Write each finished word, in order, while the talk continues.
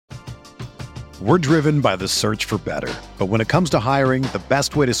We're driven by the search for better. But when it comes to hiring, the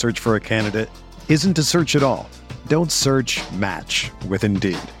best way to search for a candidate isn't to search at all. Don't search, match with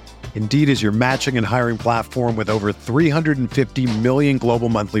Indeed. Indeed is your matching and hiring platform with over 350 million global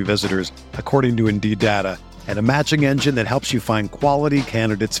monthly visitors, according to Indeed data, and a matching engine that helps you find quality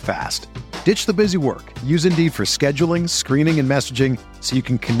candidates fast. Ditch the busy work. Use Indeed for scheduling, screening, and messaging so you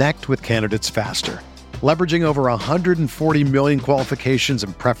can connect with candidates faster. Leveraging over 140 million qualifications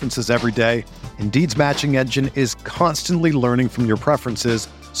and preferences every day, Indeed's matching engine is constantly learning from your preferences,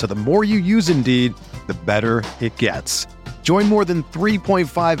 so the more you use Indeed, the better it gets. Join more than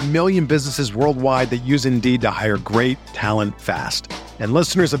 3.5 million businesses worldwide that use Indeed to hire great talent fast. And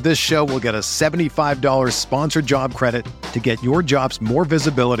listeners of this show will get a $75 sponsored job credit to get your jobs more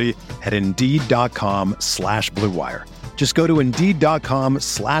visibility at Indeed.com/Blue Wire. Just go to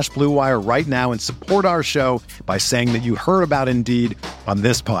Indeed.com/Blue Wire right now and support our show by saying that you heard about Indeed on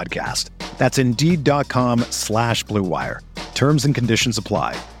this podcast. That's Indeed.com/Blue Wire. Terms and conditions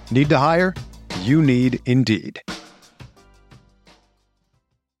apply. Need to hire? You need Indeed.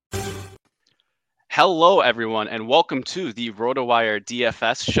 Hello, everyone, and welcome to the RotoWire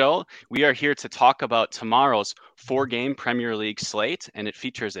DFS show. We are here to talk about tomorrow's four-game Premier League slate, and it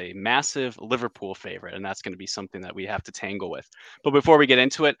features a massive Liverpool favorite, and that's going to be something that we have to tangle with. But before we get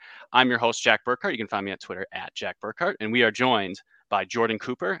into it, I'm your host, Jack Burkhart. You can find me on Twitter at Jack Burkhart, and we are joined by Jordan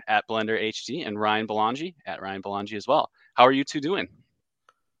Cooper at Blender HD and Ryan Belangi at Ryan Belangi as well. How are you two doing?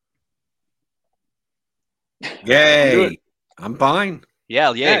 Yay! I'm fine.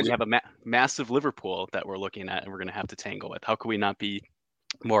 Yeah, we have a massive Liverpool that we're looking at and we're going to have to tangle with. How could we not be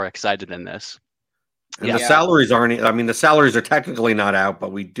more excited than this? And the salaries aren't. I mean, the salaries are technically not out,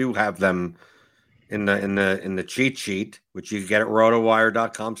 but we do have them in the cheat sheet, which you get at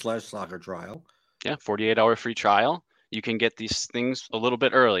rotowire.com/soccer trial. Yeah, 48-hour free trial. You can get these things a little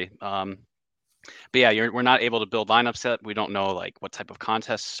bit early. But yeah, we're not able to build lineups yet. We don't know like what type of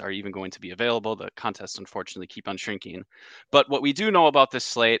contests are even going to be available. The contests, unfortunately, keep on shrinking. But what we do know about this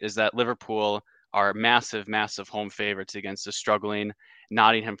slate is that Liverpool are massive, massive home favorites against the struggling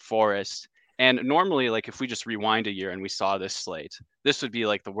Nottingham Forest. And normally, like if we just rewind a year and we saw this slate, this would be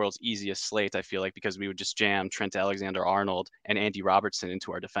like the world's easiest slate, I feel like, because we would just jam Trent Alexander-Arnold and Andy Robertson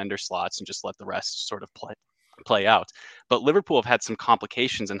into our defender slots and just let the rest sort of play out. But Liverpool have had some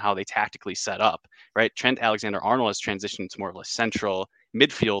complications in how they tactically set up, right? Trent Alexander-Arnold has transitioned to more of a central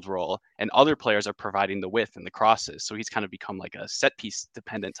midfield role, and other players are providing the width and the crosses. So he's kind of become like a set piece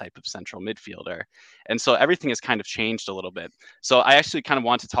dependent type of central midfielder. And so everything has kind of changed a little bit. So I actually kind of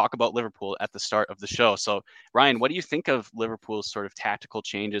want to talk about Liverpool at the start of the show. So Ryan, what do you think of Liverpool's sort of tactical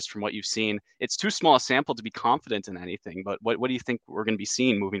changes from what you've seen? It's too small a sample to be confident in anything, but what do you think we're going to be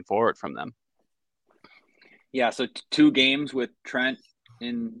seeing moving forward from them? Yeah, so two games with Trent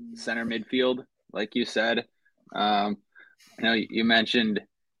in center midfield, like you said. I know you mentioned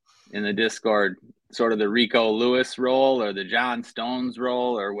in the Discord sort of the Rico Lewis role or the John Stones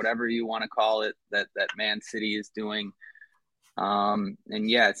role or whatever you want to call it that Man City is doing. And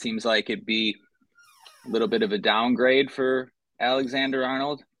yeah, it seems like it'd be a little bit of a downgrade for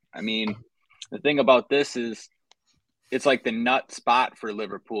Alexander-Arnold. I mean, the thing about this is it's like the nut spot for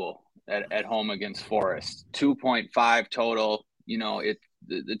Liverpool at home against Forest. 2.5 total. You know,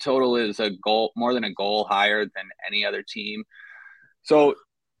 the total is a goal, more than a goal higher than any other team. So,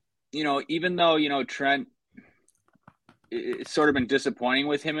 you know, even though, you know, Trent, it's sort of been disappointing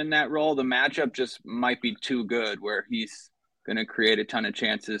with him in that role, the matchup just might be too good where he's going to create a ton of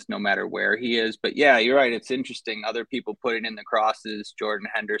chances no matter where he is. But yeah, you're right. It's interesting. Other people putting in the crosses, Jordan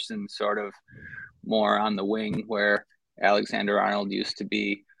Henderson sort of more on the wing where Alexander-Arnold used to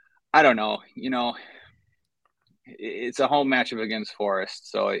be. I don't know. You know, it's a home matchup against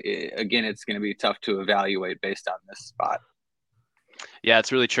Forest. So, again, it's going to be tough to evaluate based on this spot. Yeah,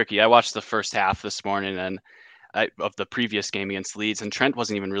 it's really tricky. I watched the first half this morning and of the previous game against Leeds, and Trent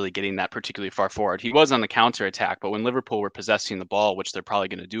wasn't even really getting that particularly far forward. He was on the counter attack, but when Liverpool were possessing the ball, which they're probably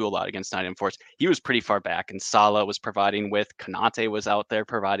going to do a lot against Nottingham Forest, he was pretty far back, and Salah was providing width. Konate was out there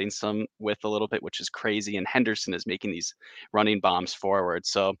providing some width a little bit, which is crazy, and Henderson is making these running bombs forward.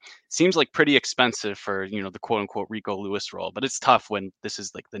 So it seems like pretty expensive for, you know, the quote-unquote Rico Lewis role, but it's tough when this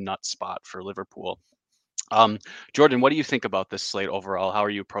is like the nut spot for Liverpool. Jordan, what do you think about this slate overall? How are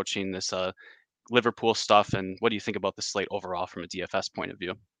you approaching this Liverpool stuff, and what do you think about the slate overall from a DFS point of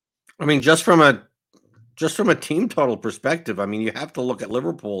view? I mean, just from a team total perspective, I mean, you have to look at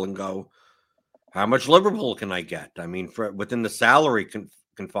Liverpool and go, how much Liverpool can I get? I mean, within the salary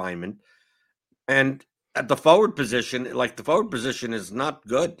confinement, and at the forward position, like the forward position is not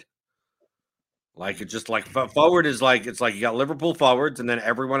good. Like it's just like forward is like it's like you got Liverpool forwards, and then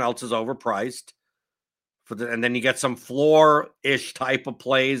everyone else is overpriced. And then you get some floor-ish type of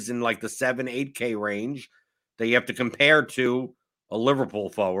plays in like the 7-8K range that you have to compare to a Liverpool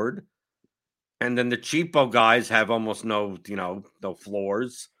forward. And then the cheapo guys have almost no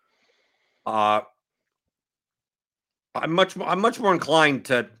floors. I'm much more inclined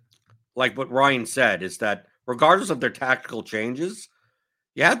to, like what Ryan said, is that regardless of their tactical changes,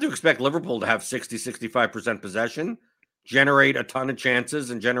 you have to expect Liverpool to have 60-65% possession, generate a ton of chances,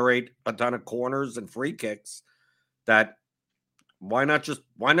 and generate a ton of corners and free kicks. That why not just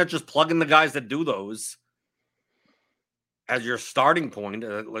plug in the guys that do those as your starting point,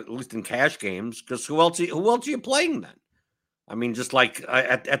 at least in cash games? Because who else are you playing then? I mean, just like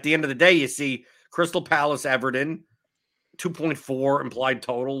at the end of the day, you see Crystal Palace, Everton, 2.4 implied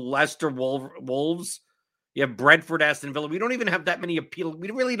total. Leicester, Wolves. You have Brentford, Aston Villa. We don't even have that many appealing. We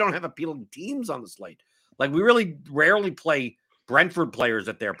really don't have appealing teams on the slate. Like we really rarely play Brentford players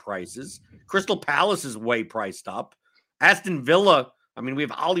at their prices. Crystal Palace is way priced up. Aston Villa. I mean, we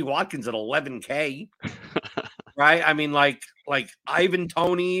have Ollie Watkins at 11K. Right? I mean, like Ivan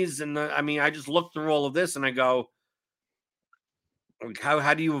Toney's, and I just look through all of this and I go,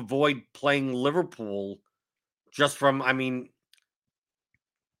 how do you avoid playing Liverpool just from? I mean,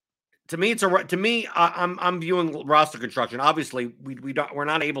 to me, I'm viewing roster construction. Obviously, we're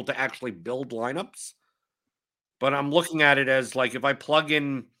not able to actually build lineups, but I'm looking at it as like if I plug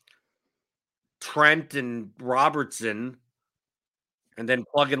in Trent and Robertson, and then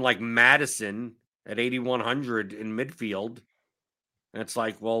plug in like Madison at 8,100 in midfield, and it's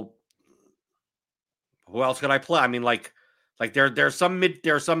like, well, who else could I play? I mean, like there's some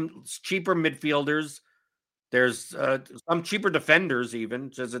cheaper midfielders. There's some cheaper defenders even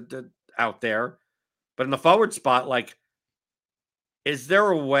just out there, but in the forward spot, like, is there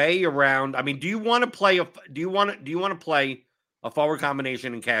a way around? I mean, do you want to play a forward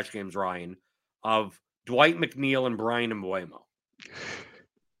combination in cash games, Ryan, of Dwight McNeil and Brian Mbeumo?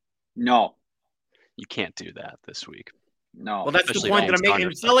 No, you can't do that this week. No. Well, that's the point that I'm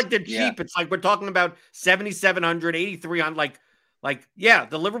making. It's not like they're cheap. Yeah. It's like we're talking about 7,700, 8,300. Like, yeah,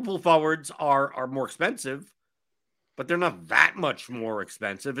 the Liverpool forwards are more expensive, but they're not that much more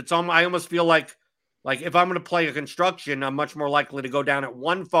expensive. I almost feel like if I'm going to play a construction, I'm much more likely to go down at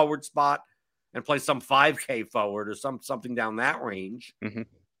one forward spot and play some 5K forward or something down that range. Mm-hmm.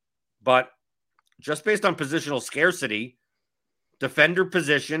 But just based on positional scarcity, defender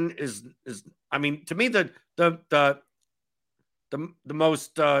position is I mean, to me, the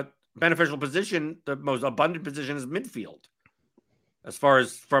most beneficial position, the most abundant position is midfield, as far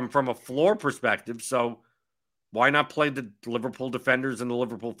as from a floor perspective. So why not play the Liverpool defenders and the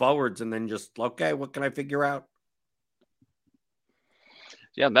Liverpool forwards and then just, okay, what can I figure out?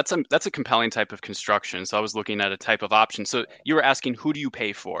 Yeah, that's a compelling type of construction. So I was looking at a type of option. So you were asking, who do you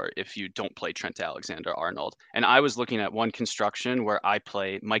pay for if you don't play Trent Alexander-Arnold? And I was looking at one construction where I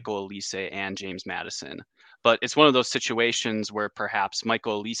play Michael Olise and James Maddison. But it's one of those situations where perhaps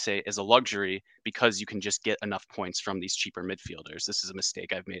Michael Olise is a luxury because you can just get enough points from these cheaper midfielders. This is a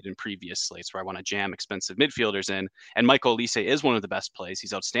mistake I've made in previous slates where I want to jam expensive midfielders in. And Michael Olise is one of the best plays.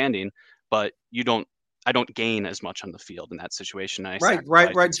 He's outstanding, but I don't gain as much on the field in that situation.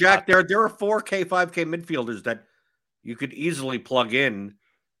 Right, Jack. There are 4K, 5K midfielders that you could easily plug in,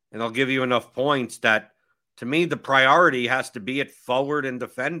 and they'll give you enough points that, to me, the priority has to be at forward and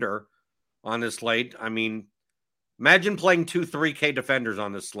defender on this slate. I mean, imagine playing 2 3K defenders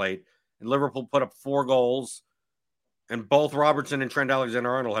on this slate, and Liverpool put up 4 goals, and both Robertson and Trent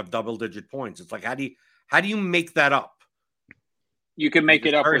Alexander-Arnold have double-digit points. It's like, how do you make that up? You can make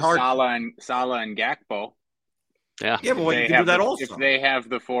it up with Salah and Gakpo. Yeah, but you can do that also if they have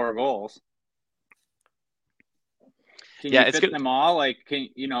the 4 goals. Can you fit them all? Like,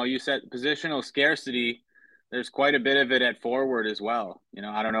 you said positional scarcity. There's quite a bit of it at forward as well.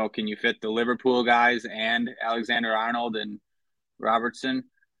 I don't know. Can you fit the Liverpool guys and Alexander-Arnold and Robertson?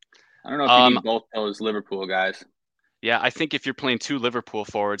 I don't know if you need both those Liverpool guys. Yeah, I think if you're playing 2 Liverpool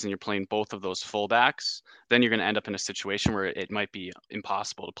forwards and you're playing both of those fullbacks, then you're going to end up in a situation where it might be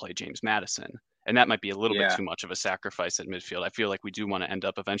impossible to play James Maddison. And that might be a little bit too much of a sacrifice at midfield. I feel like we do want to end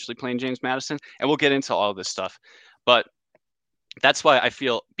up eventually playing James Maddison, and we'll get into all of this stuff. But that's why I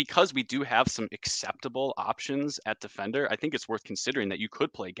feel, because we do have some acceptable options at defender, I think it's worth considering that you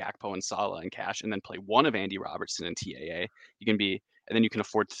could play Gakpo and Salah in cash and then play one of Andy Robertson and TAA. And then you can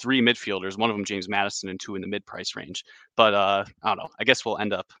afford 3 midfielders, one of them James Maddison and 2 in the mid-price range. But I don't know. I guess we'll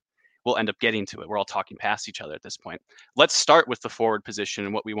end up getting to it. We're all talking past each other at this point. Let's start with the forward position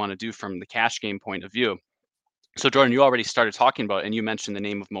and what we want to do from the cash game point of view. So Jordan, you already started talking about it, and you mentioned the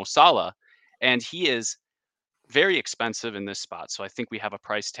name of Mo Salah. And he is very expensive in this spot. So I think we have a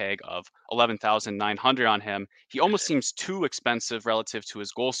price tag of 11,900 on him. He almost seems too expensive relative to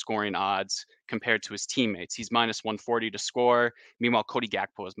his goal scoring odds compared to his teammates. He's minus 140 to score. Meanwhile, Cody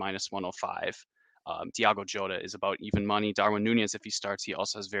Gakpo is minus 105. Diogo Jota is about even money. Darwin Nunez, if he starts, he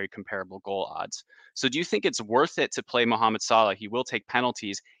also has very comparable goal odds. So do you think it's worth it to play Mohamed Salah? He will take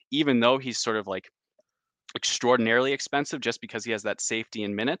penalties, even though he's sort of like extraordinarily expensive just because he has that safety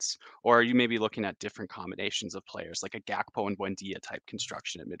in minutes? Or are you maybe looking at different combinations of players, like a Gakpo and Buendia type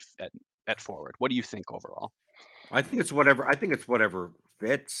construction at forward? What do you think overall? I think it's whatever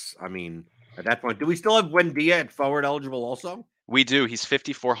fits. I mean, at that point, do we still have Buendia at forward eligible also? We do. He's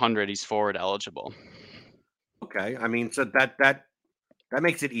 5,400. He's forward eligible. Okay. I mean, so that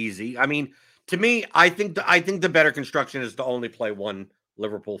makes it easy. I mean, to me, I think the better construction is to only play one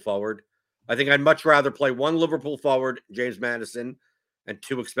Liverpool forward. I think I'd much rather play one Liverpool forward, James Maddison, and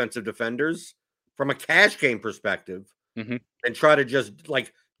two expensive defenders from a cash game perspective, and try to just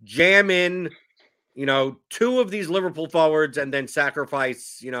like jam in, two of these Liverpool forwards and then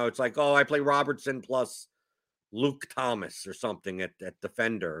sacrifice, it's like, oh, I play Robertson plus Luke Thomas or something at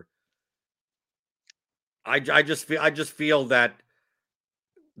defender. I just feel that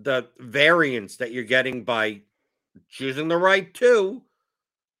the variance that you're getting by choosing the right two,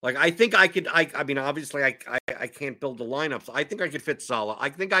 like I think I could. I mean, obviously, I can't build the lineup. So I think I could fit Salah. I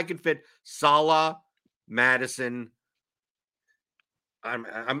think I could fit Salah, Madison. Can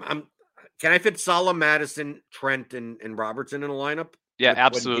I fit Salah, Madison, Trent, and Robertson in a lineup? Yeah,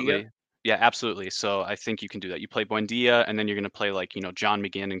 absolutely. Yeah, absolutely. So I think you can do that. You play Buendia, and then you're going to play like, John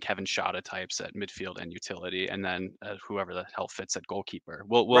McGinn and Kevin Shota types at midfield and utility, and then whoever the hell fits at goalkeeper.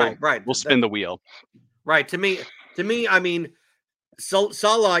 We'll spin the wheel. Right. To me, I mean,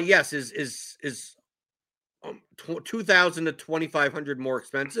 Salah, yes, is 2,000 to 2,500 more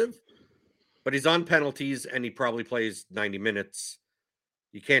expensive, but he's on penalties and he probably plays 90 minutes.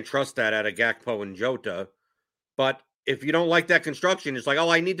 You can't trust that out of Gakpo and Jota. But if you don't like that construction, it's like, oh,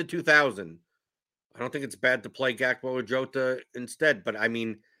 I need the 2,000. I don't think it's bad to play Gakpo or Jota instead. But I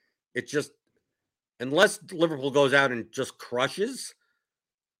mean, it's just, unless Liverpool goes out and just crushes,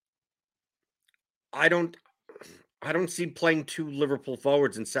 I don't see playing two Liverpool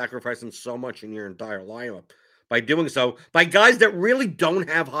forwards and sacrificing so much in your entire lineup by doing so by guys that really don't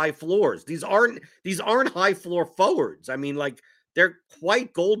have high floors. These aren't high floor forwards. I mean, like, they're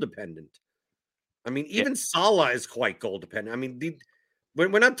quite goal dependent. I mean, even Salah is quite goal dependent. I mean, we're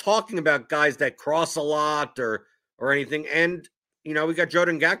not talking about guys that cross a lot or anything. And, we got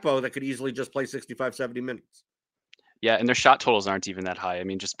Jota and Gakpo that could easily just play 65, 70 minutes. Yeah, and their shot totals aren't even that high. I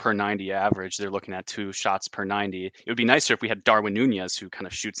mean, just per 90 average, they're looking at 2 shots per 90. It would be nicer if we had Darwin Nunez, who kind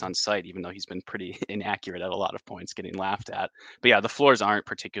of shoots on sight, even though he's been pretty inaccurate at a lot of points, getting laughed at. But yeah, the floors aren't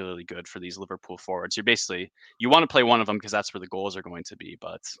particularly good for these Liverpool forwards. You want to play one of them because that's where the goals are going to be.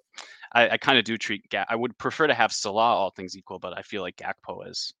 But I kind of do I would prefer to have Salah, all things equal, but I feel like Gakpo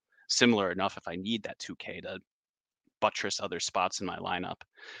is similar enough if I need that 2K to buttress other spots in my lineup.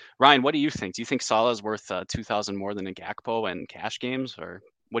 Ryan, what do you think? Do you think Salah is worth 2,000 more than a Gakpo in cash games, or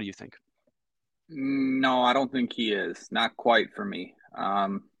what do you think? No, I don't think he is. Not quite for me.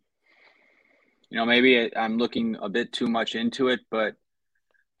 Maybe I'm looking a bit too much into it, but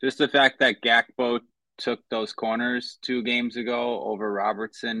just the fact that Gakpo took those corners 2 games ago over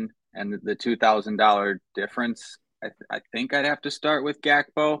Robertson and the $2,000 difference, I think I'd have to start with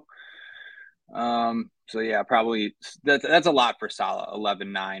Gakpo. So yeah, probably that's a lot for Salah,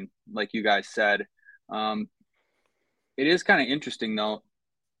 11.9, like you guys said. It is kind of interesting though.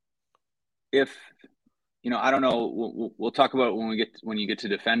 If I don't know, we'll talk about it when you get to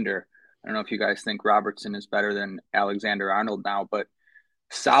defender. I don't know if you guys think Robertson is better than Alexander-Arnold now, but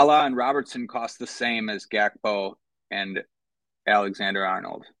Salah and Robertson cost the same as Gakpo and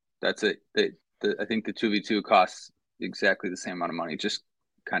Alexander-Arnold. That's it. I think the 2v2 costs exactly the same amount of money. Just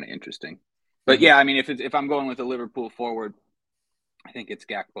kind of interesting. But yeah, I mean, if I'm going with a Liverpool forward, I think it's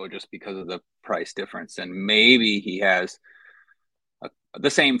Gakpo just because of the price difference, and maybe he has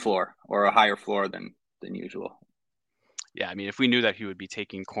the same floor or a higher floor than usual. Yeah, I mean, if we knew that he would be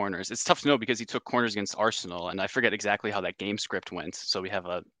taking corners, it's tough to know because he took corners against Arsenal, and I forget exactly how that game script went. So we have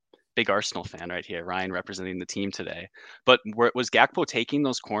a big Arsenal fan right here, Ryan, representing the team today. But was Gakpo taking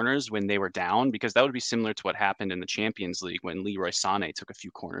those corners when they were down? Because that would be similar to what happened in the Champions League when Leroy Sané took a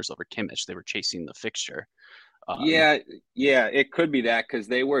few corners over Kimmich. They were chasing the fixture. Yeah, it could be that because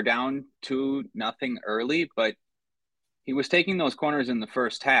they were down 2-0 early, but he was taking those corners in the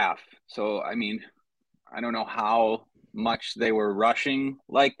first half. So, I mean, I don't know how much they were rushing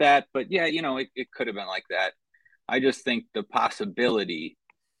like that, but yeah, it could have been like that. I just think the possibility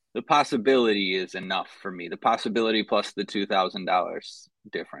the possibility is enough for me. The possibility plus the $2,000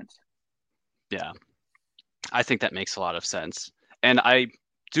 difference. Yeah, I think that makes a lot of sense. And I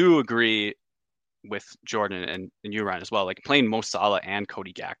do agree with Jordan and you, Ryan, as well. Like playing Mo Salah and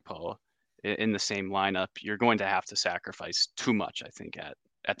Cody Gakpo in the same lineup, you're going to have to sacrifice too much, I think,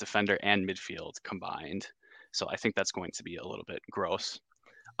 at defender and midfield combined. So I think that's going to be a little bit gross.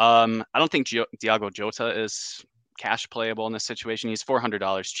 I don't think Diogo Jota is cash playable in this situation. He's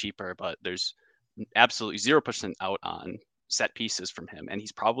 $400 cheaper, but there's absolutely 0% out on set pieces from him, and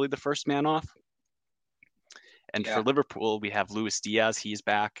he's probably the first man off. And for Liverpool, we have Luis Diaz. He's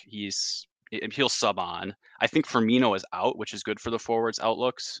back. He'll sub on. I think Firmino is out, which is good for the forwards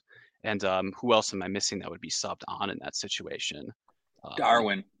outlooks. And who else am I missing that would be subbed on in that situation?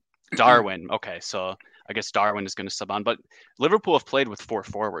 Darwin. Okay, so I guess Darwin is going to sub on. But Liverpool have played with 4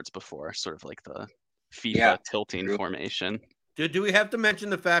 forwards before, sort of like the FIFA tilting formation. Do we have to mention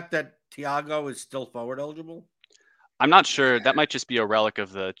the fact that Thiago is still forward eligible? I'm not sure. That might just be a relic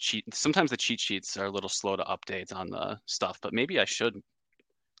of the cheat. Sometimes the cheat sheets are a little slow to update on the stuff, but maybe I should.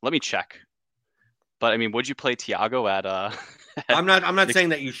 Let me check. But I mean, would you play Thiago at I'm not saying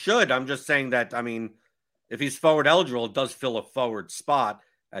that you should. I'm just saying that, I mean, if he's forward eligible, it does fill a forward spot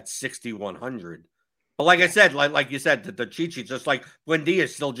at 6,100. But like I said, like you said, the cheat sheet, just like Buendia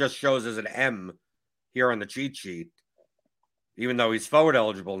still just shows as an M here on the cheat sheet, even though he's forward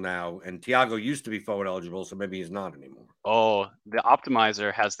eligible now, and Thiago used to be forward eligible, so maybe he's not anymore. Oh, the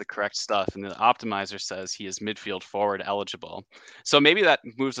optimizer has the correct stuff, and the optimizer says he is midfield forward eligible. So maybe that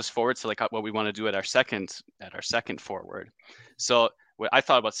moves us forward to like what we want to do at our second forward. So what I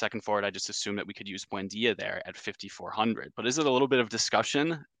thought about second forward, I just assumed that we could use Buendia there at 5,400. But is it a little bit of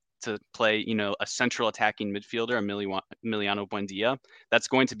discussion to play, a central attacking midfielder, Emiliano Buendia? That's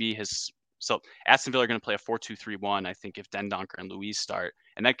going to be his. So Aston Villa are going to play a 4-2-3-1, I think, if Dendoncker and Luiz start,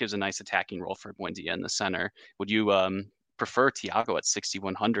 and that gives a nice attacking role for Buendia in the center. Would you prefer Thiago at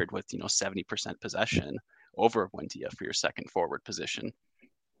 6,100 with 70% possession over Buendia for your second forward position?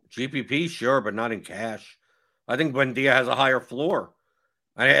 GPP, sure, but not in cash. I think Buendia has a higher floor.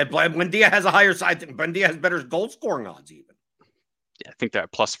 Buendia has a higher side. Buendia has better goal scoring odds even. Yeah, I think they're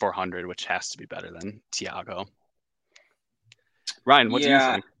at plus 400, which has to be better than Thiago. Ryan, what do you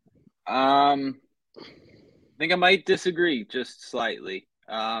think? I think I might disagree just slightly.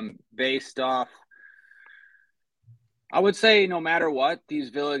 Based off, I would say no matter what, these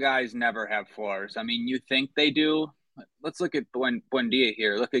Villa guys never have floors. I mean, you think they do. Let's look at Buendia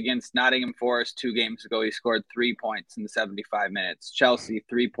here. Look against Nottingham Forest 2 games ago. He scored 3 points in the 75 minutes. Chelsea,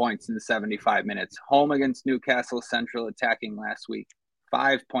 3 points in the 75 minutes. Home against Newcastle Central attacking last week.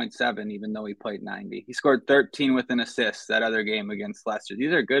 5.7, even though he played 90. He scored 13 with an assist that other game against Leicester.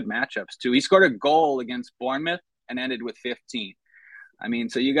 These are good matchups, too. He scored a goal against Bournemouth and ended with 15. I mean,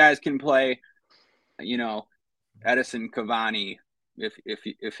 so you guys can play, Edison Cavani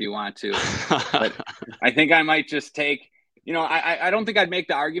if you want to. But I think I might just take, I don't think I'd make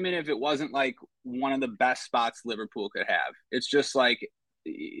the argument if it wasn't like one of the best spots Liverpool could have. It's just like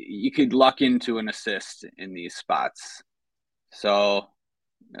you could luck into an assist in these spots. So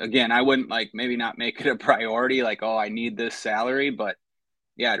again, I wouldn't maybe not make it a priority, I need this salary, but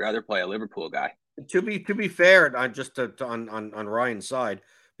yeah, I'd rather play a Liverpool guy. To be fair, on Ryan's side,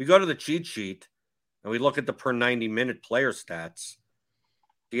 we go to the cheat sheet and we look at the per 90-minute player stats.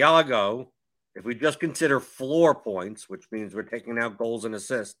 Thiago, if we just consider floor points, which means we're taking out goals and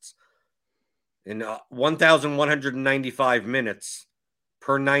assists, in 1,195 minutes,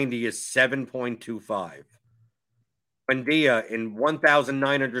 per 90 is 7.25. Buendia in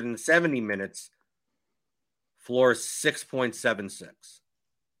 1,970 minutes, floor is 6.76.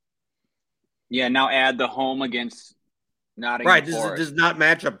 Yeah, now add the home against Nottingham Forest. Right, this is not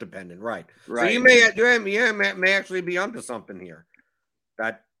matchup dependent, right? So you may actually be onto something here.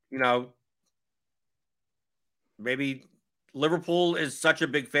 That, maybe Liverpool is such a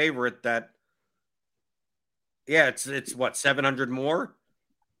big favorite that, it's what, 700 more?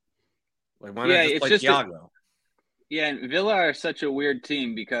 Why not just play Thiago? And Villa are such a weird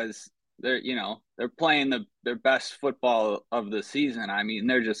team because they're playing their best football of the season. I mean,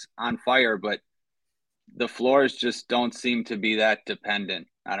 they're just on fire, but the floors just don't seem to be that dependent.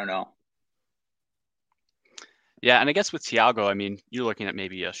 I don't know. Yeah, and I guess with Thiago, I mean, you're looking at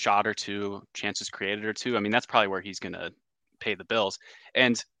maybe a shot or two, chances created or two. I mean, that's probably where he's going to pay the bills.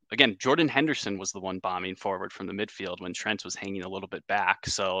 And again, Jordan Henderson was the one bombing forward from the midfield when Trent was hanging a little bit back.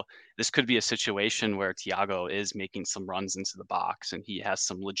 So this could be a situation where Thiago is making some runs into the box and he has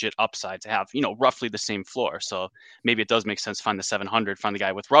some legit upside to have, roughly the same floor. So maybe it does make sense to find the 700, find the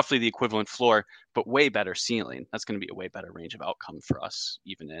guy with roughly the equivalent floor, but way better ceiling. That's going to be a way better range of outcome for us,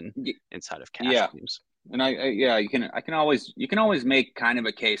 even inside of cash games. And you can always make kind of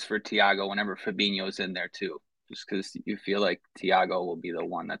a case for Thiago whenever Fabinho's in there too, just because you feel like Thiago will be the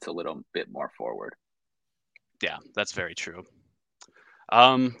one that's a little bit more forward. Yeah, that's very true.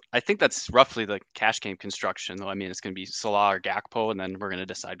 I think that's roughly the cash game construction, though. I mean, it's going to be Salah or Gakpo, and then we're going to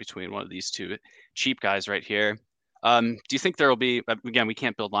decide between one of these two cheap guys right here. Do you think there will be, again, we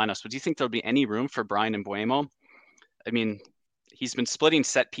can't build lineups, but do you think there'll be any room for Brian Mbeumo? I mean, he's been splitting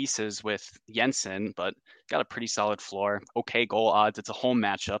set pieces with Jensen, but got a pretty solid floor. Okay goal odds. It's a home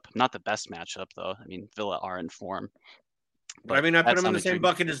matchup. Not the best matchup, though. I mean, Villa are in form. But I mean, I put him in the same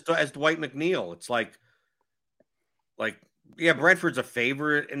bucket as Dwight McNeil. It's like, yeah, Brentford's a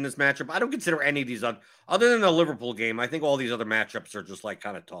favorite in this matchup. I don't consider any of these other than the Liverpool game. I think all these other matchups are just like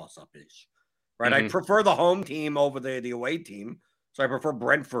kind of toss-up-ish, right? I prefer the home team over the away team. So I prefer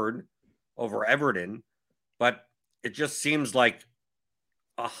Brentford over Everton, but it just seems like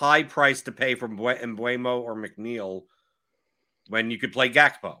a high price to pay for Mbeumo or McNeil when you could play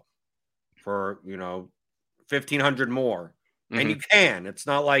Gakpo for, 1,500 more. And you can. It's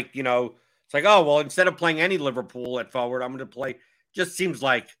not like, it's like, oh, well, instead of playing any Liverpool at forward, I'm going to play. Just seems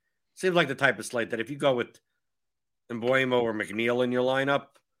like the type of slate that if you go with Mbeumo or McNeil in your lineup,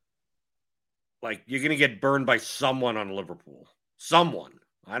 like you're going to get burned by someone on Liverpool. Someone.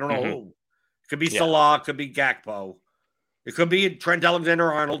 I don't know who. Could be Salah, could be Gakpo. It could be Trent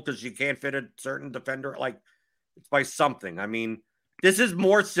Alexander-Arnold because you can't fit a certain defender. Like, it's by something. I mean, this is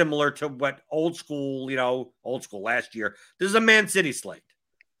more similar to what old school last year. This is a Man City slate,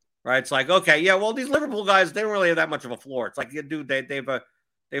 right? It's like, okay, yeah, well, these Liverpool guys, they don't really have that much of a floor. It's like, dude, they have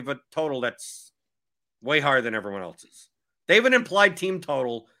a total that's way higher than everyone else's. They have an implied team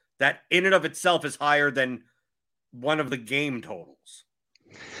total that in and of itself is higher than one of the game totals.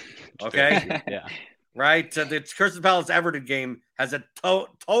 Okay? Yeah. Right? So the Crystal Palace Everton game has a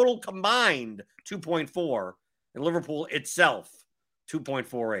total combined 2.4, and Liverpool itself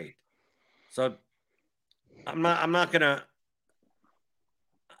 2.48. So I'm not gonna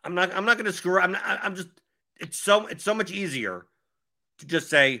screw. It's so much easier to just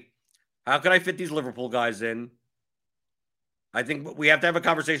say, how can I fit these Liverpool guys in? I think we have to have a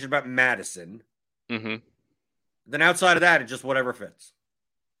conversation about Maddison. Mm-hmm. Then outside of that, it's just whatever fits.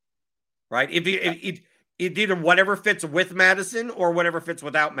 Right? It's either whatever fits with Maddison or whatever fits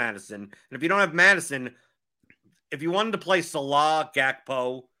without Maddison. And if you don't have Maddison, if you wanted to play Salah,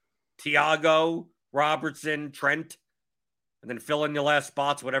 Gakpo, Thiago, Robertson, Trent, and then fill in your last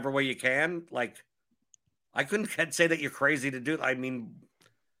spots whatever way you can, like, I couldn't say that you're crazy to do. I mean,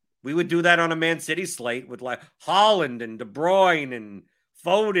 we would do that on a Man City slate with like Haaland and De Bruyne and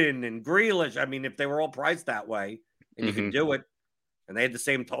Foden and Grealish. I mean, if they were all priced that way and you could do it, and they had the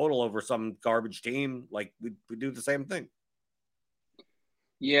same total over some garbage team, like we do the same thing.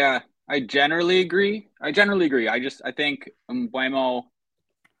 Yeah, I generally agree. I think Mbeumo,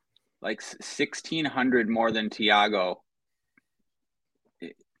 like 1,600 more than Thiago.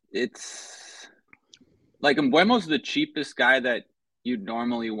 It's like Mbeumo's the cheapest guy that you'd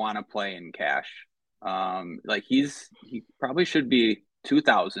normally want to play in cash. Like he probably should be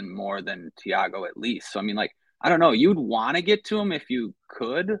 2,000 more than Thiago at least. So I mean, like, I don't know. You'd want to get to him if you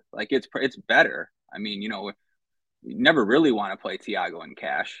could. Like, it's better. I mean, you never really want to play Thiago in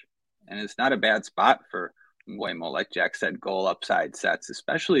cash, and it's not a bad spot for Mbeumo. Like Jack said, goal upside sets,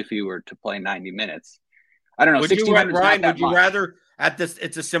 especially if you were to play 90 minutes. I don't know. Would you rather at this?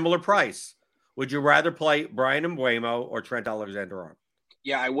 It's a similar price. Would you rather play Brian Mbeumo or Trent Alexander-Arnold?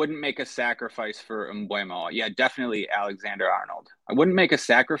 Yeah, I wouldn't make a sacrifice for Mbeumo. Yeah, definitely Alexander-Arnold. I wouldn't make a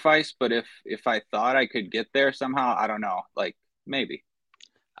sacrifice, but if I thought I could get there somehow, I don't know. Like, maybe.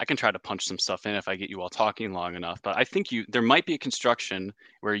 I can try to punch some stuff in if I get you all talking long enough, but I think there might be a construction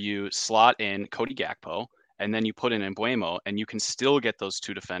where you slot in Cody Gakpo and then you put in Mbeumo and you can still get those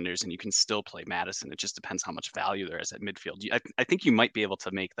two defenders and you can still play Maddison. It just depends how much value there is at midfield. I think you might be able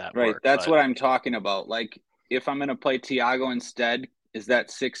to make that work. Right, that's what I'm talking about. Like, if I'm going to play Thiago instead, is that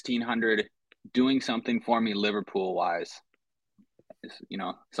 1,600 doing something for me Liverpool-wise?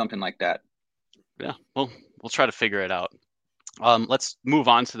 Something like that. Yeah, well, we'll try to figure it out. Let's move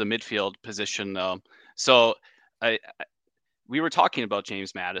on to the midfield position, though. So we were talking about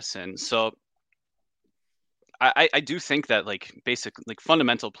James Maddison. So I do think that like basic like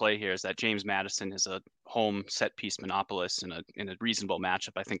fundamental play here is that James Maddison is a home set piece monopolist in a reasonable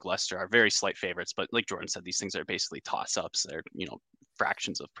matchup. I think Leicester are very slight favorites, but like Jordan said, these things are basically toss ups. They're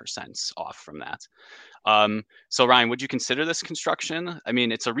fractions of percents off from that. So Ryan, would you consider this construction? I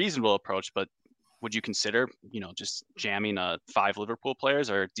mean, it's a reasonable approach, but would you consider just jamming 5 Liverpool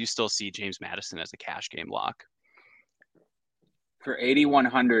players, or do you still see James Maddison as a cash game lock? For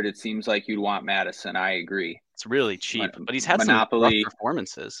 8,100, it seems like you'd want Maddison. I agree. It's really cheap, but he's had Monopoly, some rough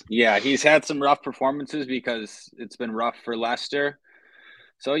performances. Yeah, he's had some rough performances because it's been rough for Leicester.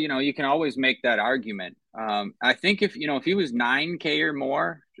 So, you can always make that argument. I think if he was 9K or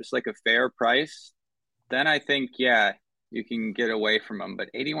more, just like a fair price, then I think, yeah, you can get away from him. But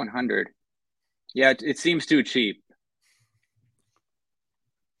 8,100, yeah, it seems too cheap.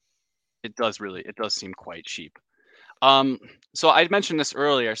 It does seem quite cheap. So I mentioned this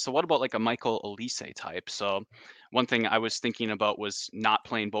earlier. So what about like a Michael Olise type? So one thing I was thinking about was not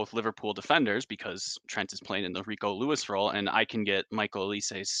playing both Liverpool defenders because Trent is playing in the Rico Lewis role, and I can get Michael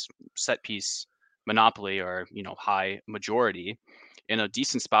Olise's set piece monopoly or high majority in a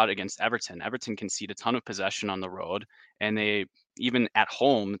decent spot against Everton. Everton concede a ton of possession on the road, and they even at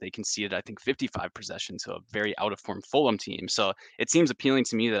home they conceded I think 55 possession to a very out of form Fulham team. So it seems appealing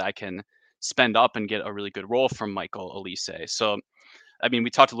to me that I can spend up and get a really good role from Michael Olise. So, I mean,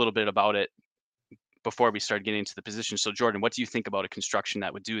 we talked a little bit about it before we started getting into the position. So, Jordan, what do you think about a construction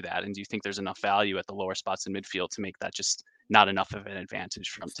that would do that? And do you think there's enough value at the lower spots in midfield to make that just not enough of an advantage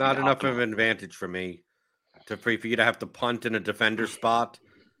from? It's not enough of an advantage for me for you to have to punt in a defender spot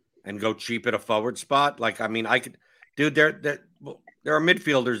and go cheap at a forward spot. Like, I mean, I could, dude. There are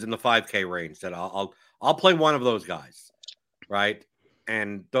midfielders in the 5K range that I'll play one of those guys, right?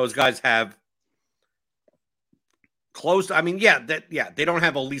 And those guys have close. I mean, they don't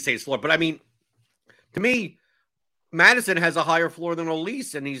have Olise's floor, but I mean, to me, Maddison has a higher floor than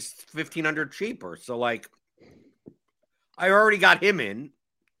Olise, and he's 1,500 cheaper. So, like, I already got him in.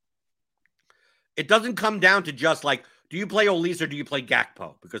 It doesn't come down to just like, do you play Olise or do you play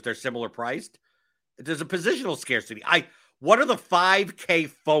Gakpo because they're similar priced? There's a positional scarcity. What do the 5K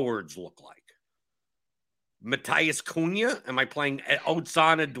forwards look like? Matthias Cunha? Am I playing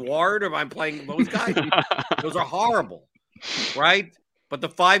Odsonne Edouard? Or am I playing those guys? Those are horrible, right? But the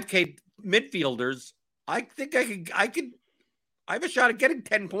 5K midfielders, I think I have a shot at getting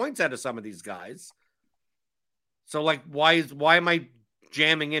 10 points out of some of these guys. So, like, why am I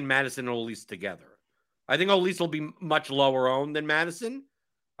jamming in Maddison and Olise together? I think Olise will be much lower owned than Maddison.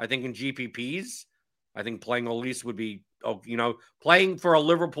 I think in GPPs, I think playing Olise would be, playing for a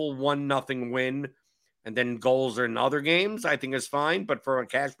Liverpool 1-0 win and then goals are in other games, I think is fine. But from a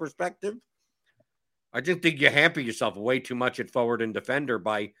cash perspective, I just think you hamper yourself way too much at forward and defender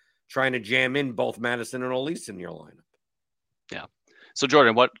by trying to jam in both Maddison and Olise in your lineup. Yeah. So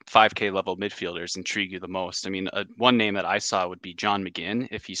Jordan, what 5K level midfielders intrigue you the most? I mean, one name that I saw would be John McGinn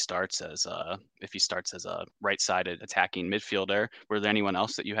if he starts as a right-sided attacking midfielder. Were there anyone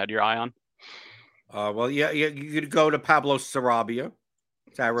else that you had your eye on? You could go to Pablo Sarabia.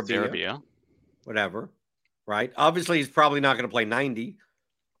 Whatever, right? Obviously, he's probably not going to play 90.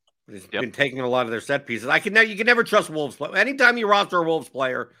 He's been taking a lot of their set pieces. You can never trust Wolves. Anytime you roster a Wolves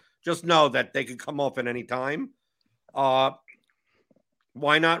player, just know that they could come off at any time.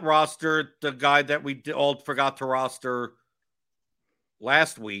 Why not roster the guy that we all forgot to roster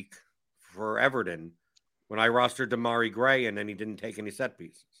last week for Everton when I rostered Damari Gray and then he didn't take any set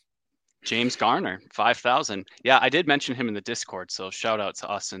pieces? James Garner, 5,000. Yeah, I did mention him in the Discord, so shout out to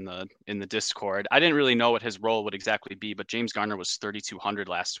us in the Discord. I didn't really know what his role would exactly be, but James Garner was 3,200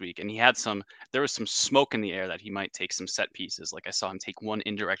 last week, and there was some smoke in the air that he might take some set pieces. Like I saw him take one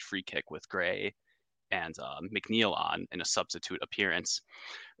indirect free kick with Gray and McNeil on in a substitute appearance.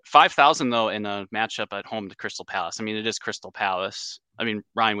 5,000 though in a matchup at home to Crystal Palace. I mean, it is Crystal Palace. I mean,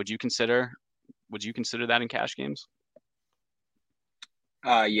 Ryan, would you consider that in cash games?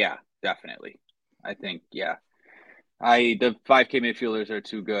 Yeah, definitely. I think, yeah. The 5K midfielders are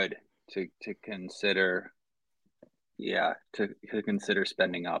too good to consider. Yeah, to consider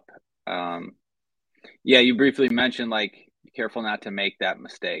spending up. You briefly mentioned like be careful not to make that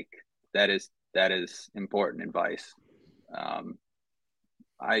mistake. That is important advice.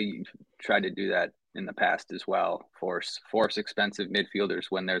 I tried to do that in the past as well. Force expensive midfielders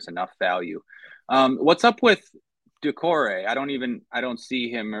when there's enough value. What's up with Decore? I don't see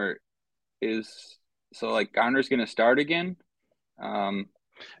him like Garner's going to start again.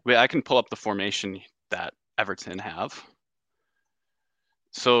 Wait, I can pull up the formation that Everton have.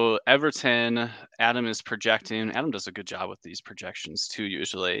 So Everton, Adam is projecting. Adam does a good job with these projections too.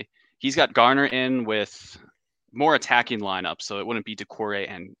 Usually, he's got Garner in with more attacking lineup, so it wouldn't be Decore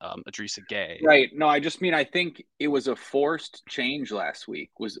and Idrissa Gueye. Right. No, I just mean I think it was a forced change last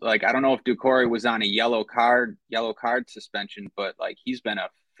week. Was like I don't know if Decore was on a yellow card suspension, but like he's been a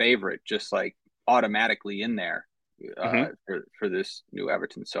favorite just like automatically in there for this new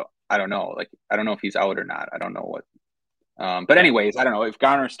Everton. So I don't know. Like I don't know if he's out or not. I don't know what. But anyways, I don't know if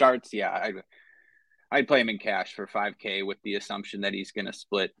Garner starts. Yeah, I'd play him in cash for $5K with the assumption that he's going to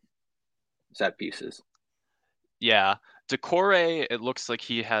split set pieces. Yeah. Decore, it looks like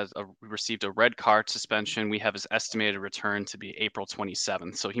he has received a red card suspension. We have his estimated return to be April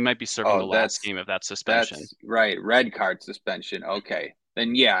 27th. So he might be serving the last game of that suspension. That's right. Red card suspension. Okay.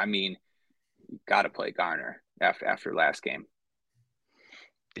 Then, yeah, I mean, you got to play Garner after last game.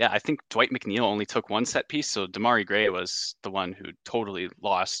 Yeah, I think Dwight McNeil only took one set piece, so Damari Gray was the one who totally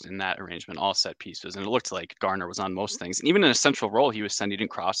lost in that arrangement, all set pieces, and it looked like Garner was on most things. And even in a central role, he was sending in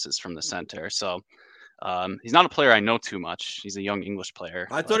crosses from the center. So he's not a player I know too much. He's a young English player.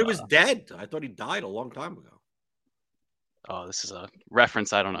 I thought he was dead. I thought he died a long time ago. Oh, this is a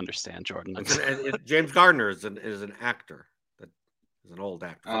reference I don't understand, Jordan. James Garner is an actor. Is an old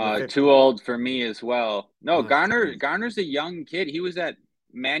actor. Too old for me as well. No, Garner's a young kid. He was at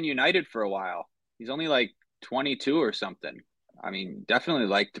Man United for a while. He's only like 22 or something. I mean, definitely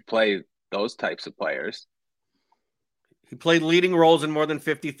like to play those types of players. He played leading roles in more than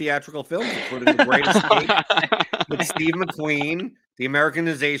 50 theatrical films, including The Great Escape with Steve McQueen, The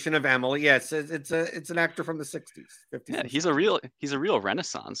Americanization of Emily. Yes, it's an actor from the 60s, 50s. Yeah, he's a real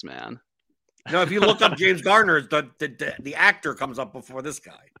Renaissance man. No, if you look up James Garner, the actor comes up before this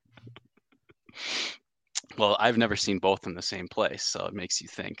guy. Well, I've never seen both in the same place, so it makes you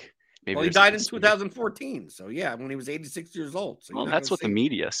think. Maybe he died in 2014, so yeah, when he was 86 years old. So that's what the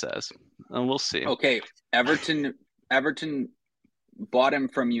media says. And we'll see. Okay, Everton bought him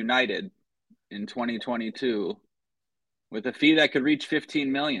from United in 2022 with a fee that could reach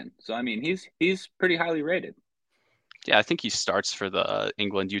 15 million. So I mean, he's pretty highly rated. Yeah, I think he starts for the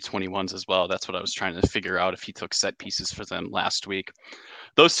England U21s as well. That's what I was trying to figure out if he took set pieces for them last week.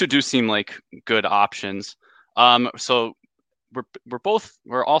 Those two do seem like good options. So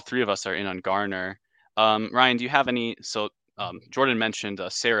we're all three of us are in on Garner. Ryan, do you have any? So Jordan mentioned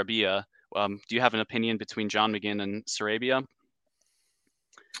Sarabia. Do you have an opinion between John McGinn and Sarabia?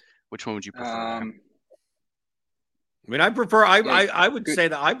 Which one would you prefer? I mean, I prefer. I would say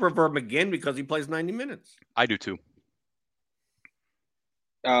that I prefer McGinn because he plays 90 minutes. I do too.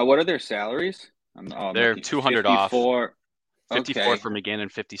 What are their salaries? They're 200 off. 54 okay. for McGinn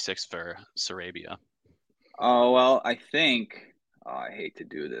and 56 for Sarabia. Oh, well, I think I hate to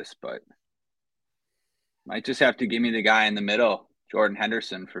do this, but might just have to give me the guy in the middle, Jordan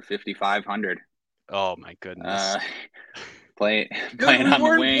Henderson, for 5,500. Oh my goodness! Playing on the wing. We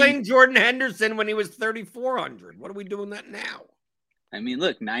weren't playing Jordan Henderson when he was 3,400. What are we doing that now? I mean,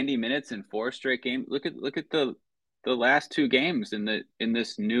 look, 90 minutes in 4 straight games. Look at the last 2 games in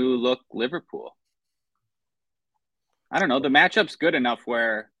this new look Liverpool. I don't know. The matchup's good enough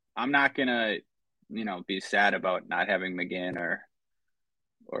where I'm not gonna, be sad about not having McGinn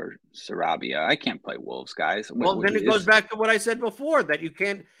or Sarabia. I can't play Wolves, guys. Well, then it goes back to what I said before, that you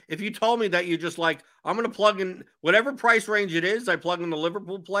can't. If you told me that you just like, I'm going to plug in whatever price range it is, I plug in the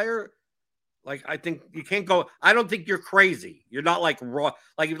Liverpool player. Like, I think you can't go. I don't think you're crazy. You're not like raw.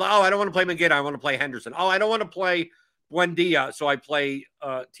 Like, I don't want to play McGinn. I want to play Henderson. Oh, I don't want to play Buendia, so I play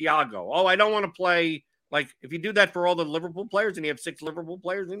Thiago. Oh, I don't want to play. Like, if you do that for all the Liverpool players and you have 6 Liverpool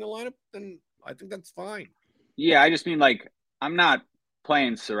players in your lineup, then I think that's fine. Yeah, I just mean, like, I'm not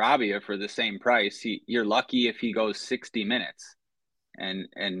playing Sarabia for the same price. You're lucky if he goes 60 minutes,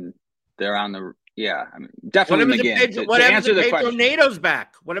 and they're on the I mean, definitely McGinn. What happens if Pedro Neto's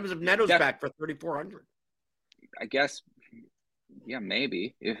back? What happens if Neto's back for 3,400? I guess, yeah,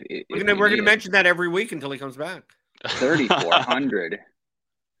 maybe. If we're gonna mention that every week until he comes back. 3,400.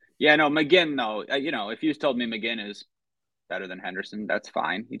 Yeah, no, McGinn though. If you told me McGinn is better than Henderson, that's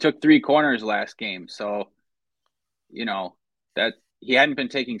fine. He took 3 corners last game, so that he hadn't been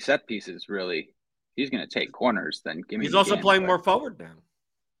taking set pieces really. He's going to take corners. Then give me. He's also playing more forward now.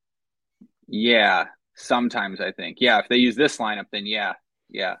 Yeah, sometimes I think. Yeah, if they use this lineup, then yeah,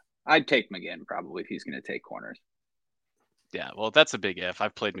 I'd take McGinn probably if he's going to take corners. Yeah, well, that's a big if.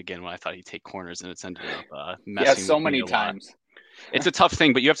 I've played McGinn when I thought he'd take corners, and it's ended up messing. Yeah, so many times. It's a tough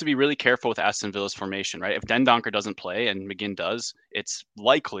thing, but you have to be really careful with Aston Villa's formation, right? If Dendoncker doesn't play and McGinn does, it's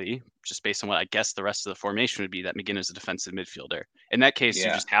likely, just based on what I guess the rest of the formation would be, that McGinn is a defensive midfielder. In that case, you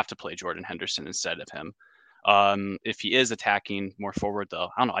just have to play Jordan Henderson instead of him. If he is attacking more forward, though,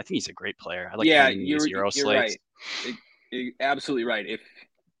 I don't know. I think he's a great player. I like you're right. You're absolutely right. If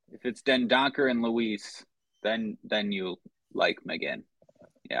it's Dendoncker and Luis, then you like McGinn.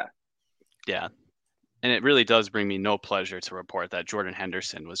 Yeah. Yeah. And it really does bring me no pleasure to report that Jordan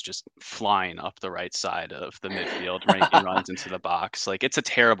Henderson was just flying up the right side of the midfield, making runs into the box. Like, it's a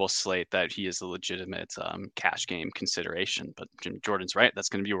terrible slate that he is a legitimate cash game consideration. But Jordan's right. That's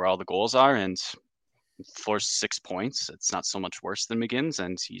going to be where all the goals are. And floor's 6 points. It's not so much worse than McGinn's,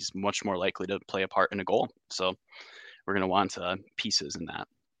 and he's much more likely to play a part in a goal. So we're going to want pieces in that.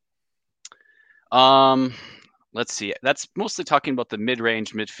 Let's see. That's mostly talking about the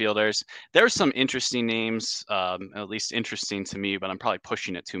mid-range midfielders. There are some interesting names, at least interesting to me, but I'm probably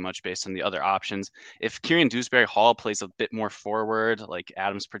pushing it too much based on the other options. If Kieran Dewsbury-Hall plays a bit more forward, like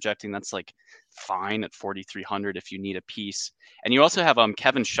Adam's projecting, that's like fine at 4,300 if you need a piece. And you also have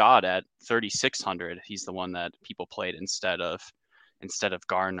Kevin Schad at 3,600. He's the one that people played instead of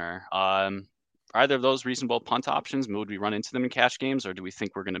Garner. Are either of those reasonable punt options? Would we run into them in cash games, or do we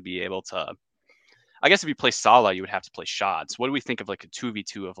think we're going to be able to? I guess if you play Salah, you would have to play Schad. So what do we think of like a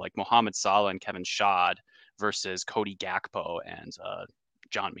 2v2 of like Mohamed Salah and Kevin Schad versus Cody Gakpo and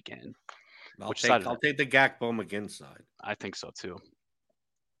John McGinn? I'll take the Gakpo McGinn side. I think so too.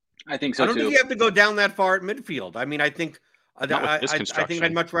 I think so I don't too. think you have to go down that far at midfield. I mean, I think I think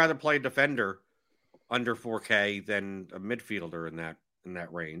I'd much rather play a defender under 4K than a midfielder in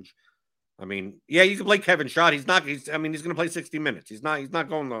that range. I mean, yeah, you can play Kevin Schad. He's going to play 60 minutes. He's not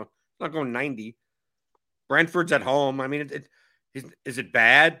going 90. Brentford's at home. I mean, is it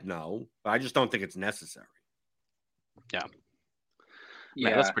bad? No, but I just don't think it's necessary.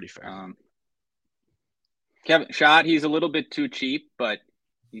 Yeah, that's pretty fair. Kevin Schad, he's a little bit too cheap, but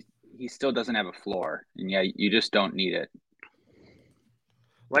he still doesn't have a floor, and yeah, you just don't need it.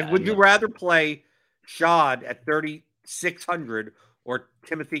 Like, would you rather play Schad at 3,600 or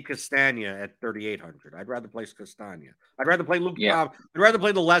Timothy Castagna at 3,800? I'd rather play Castagna. I'd rather play Luke. I'd rather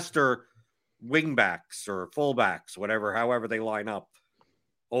play the Leicester wingbacks or fullbacks, however they line up,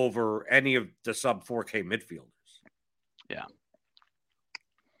 over any of the sub 4K midfielders. Yeah.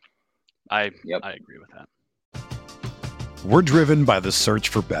 I agree with that. We're driven by the search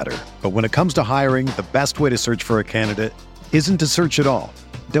for better. But when it comes to hiring, the best way to search for a candidate isn't to search at all.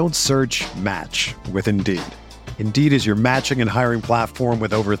 Don't search, match with Indeed. Indeed is your matching and hiring platform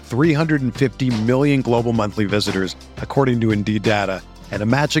with over 350 million global monthly visitors, according to Indeed data, and a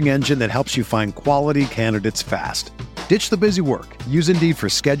matching engine that helps you find quality candidates fast. Ditch the busy work. Use Indeed for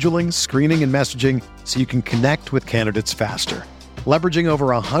scheduling, screening, and messaging so you can connect with candidates faster. Leveraging over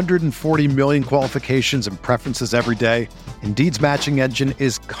 140 million qualifications and preferences every day, Indeed's matching engine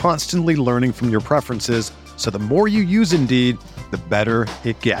is constantly learning from your preferences, so the more you use Indeed, the better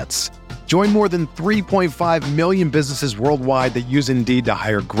it gets. Join more than 3.5 million businesses worldwide that use Indeed to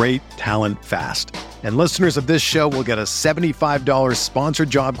hire great talent fast. And listeners of this show will get a $75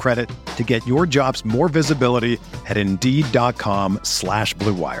 sponsored job credit to get your jobs more visibility at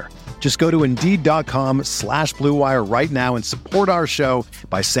Indeed.com/Blue Wire. Just go to Indeed.com/Blue Wire right now and support our show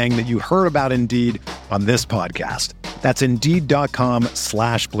by saying that you heard about Indeed on this podcast. That's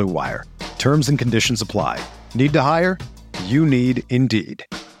Indeed.com/Blue Wire. Terms and conditions apply. Need to hire? You need Indeed.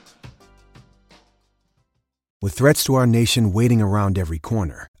 With threats to our nation waiting around every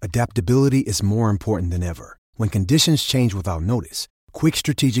corner, adaptability is more important than ever. When conditions change without notice, quick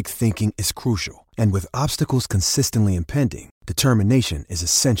strategic thinking is crucial. And with obstacles consistently impending, determination is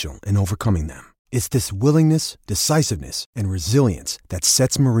essential in overcoming them. It's this willingness, decisiveness, and resilience that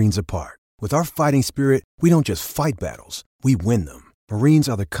sets Marines apart. With our fighting spirit, we don't just fight battles, we win them. Marines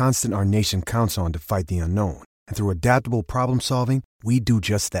are the constant our nation counts on to fight the unknown. And through adaptable problem solving, we do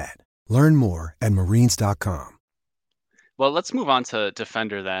just that. Learn more at Marines.com. Well, let's move on to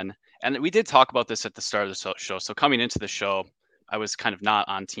Defender then. And we did talk about this at the start of the show. So coming into the show, I was kind of not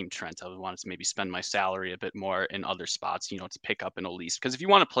on Team Trent. I wanted to maybe spend my salary a bit more in other spots, to pick up an Elise. Because if you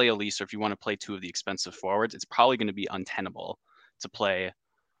want to play Elise or if you want to play two of the expensive forwards, it's probably going to be untenable to play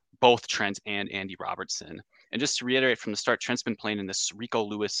both Trent and Andy Robertson. And just to reiterate from the start, Trent's been playing in this Rico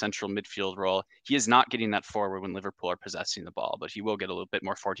Lewis central midfield role. He is not getting that forward when Liverpool are possessing the ball, but he will get a little bit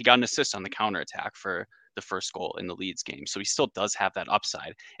more forward. He got an assist on the counterattack for the first goal in the Leeds game. So he still does have that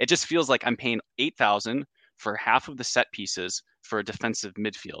upside. It just feels like I'm paying $8,000 for half of the set pieces for a defensive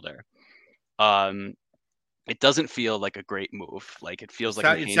midfielder. It doesn't feel like a great move. Like it feels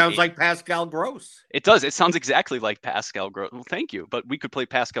like it sounds like Pascal Gross. It does. It sounds exactly like Pascal Gross. Well, thank you. But we could play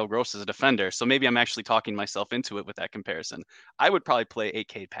Pascal Gross as a defender. So maybe I'm actually talking myself into it with that comparison. I would probably play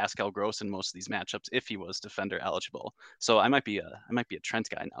 8K Pascal Gross in most of these matchups if he was defender eligible. So I might be a Trent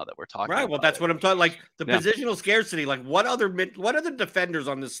guy now that we're talking. Right. Well, that's what I'm talking. Like the positional scarcity. Like what other defenders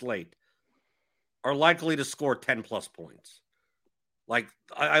on this slate are likely to score 10 plus points? Like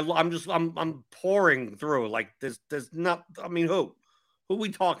I'm pouring through. Like there's not. I mean, who are we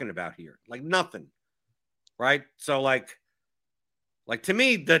talking about here? Like nothing, right? So like to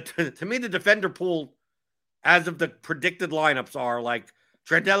me the defender pool as of the predicted lineups are like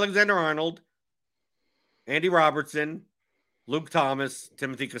Trent Alexander-Arnold, Andy Robertson, Luke Thomas,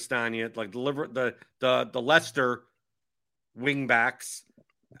 Timothy Castagna, like the Leicester wingbacks.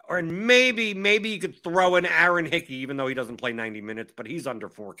 Or maybe you could throw in Aaron Hickey, even though he doesn't play 90 minutes, but he's under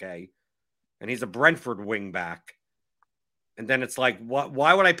 4K. And he's a Brentford wingback. And then it's like,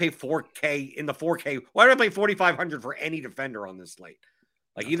 why would I pay 4K in the 4K? Why would I pay 4,500 for any defender on this slate?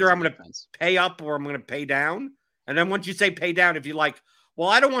 Like either I'm going to pay up or I'm going to pay down. And then once you say pay down, if you like, well,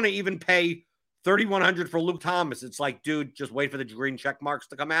 I don't want to even pay 3,100 for Luke Thomas. It's like, dude, just wait for the green check marks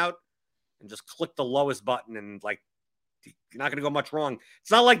to come out and just click the lowest button and like, you're not going to go much wrong.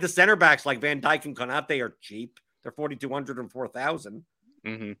 It's not like the center backs like Van Dijk and Konate are cheap. They're 4,200 and 4,000.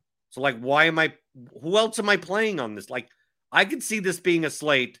 Mm-hmm. So like, who else am I playing on this? Like, I could see this being a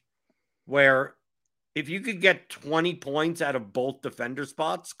slate where if you could get 20 points out of both defender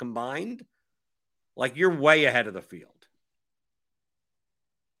spots combined, like you're way ahead of the field.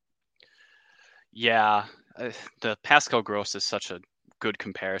 Yeah. The Pascal Gross is such a good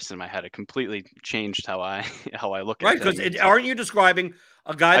comparison in my head. It completely changed how I look at it. Right, because aren't you describing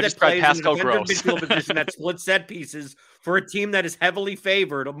a guy that plays in the defender midfield position that splits set pieces for a team that is heavily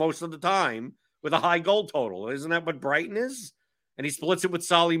favored most of the time with a high goal total? Isn't that what Brighton is? And he splits it with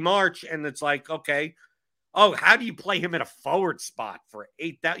Solly March, and it's like, okay, oh, how do you play him at a forward spot for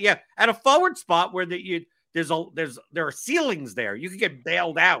 8,000? Yeah, at a forward spot where there are ceilings there. You could get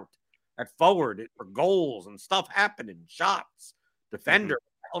bailed out at forward for goals and stuff happening, shots. Defender, what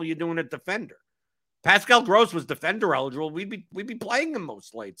the hell are you doing at defender? Pascal Gross was defender eligible. We'd be playing him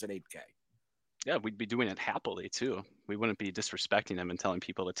most slates at 8K. Yeah, we'd be doing it happily too. We wouldn't be disrespecting him and telling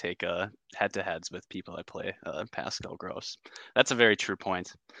people to take head-to-heads with people that play Pascal Gross. That's a very true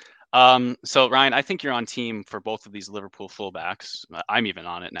point. So Ryan, I think you're on team for both of these Liverpool fullbacks. I'm even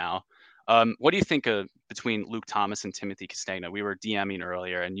on it now. What do you think between Luke Thomas and Timothy Castagna? We were DMing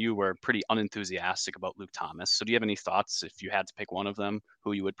earlier, and you were pretty unenthusiastic about Luke Thomas. So do you have any thoughts if you had to pick one of them,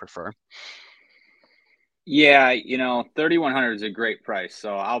 who you would prefer? Yeah, 3,100 is a great price.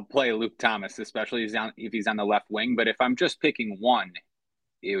 So I'll play Luke Thomas, especially if he's on the left wing. But if I'm just picking one,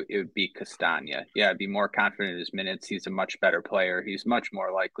 it would be Castagna. Yeah, I'd be more confident in his minutes. He's a much better player. He's much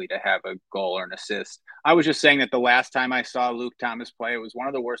more likely to have a goal or an assist. I was just saying that the last time I saw Luke Thomas play, it was one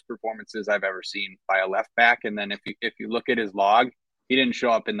of the worst performances I've ever seen by a left back. And then if you look at his log, he didn't show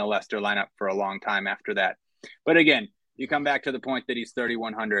up in the Leicester lineup for a long time after that. But again, you come back to the point that he's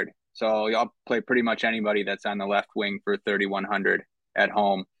 3,100. So y'all play pretty much anybody that's on the left wing for 3,100 at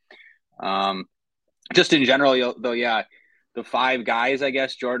home. Just in general, though, yeah, the five guys, I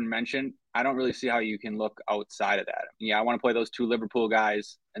guess, Jordan mentioned, I don't really see how you can look outside of that. Yeah, I want to play those two Liverpool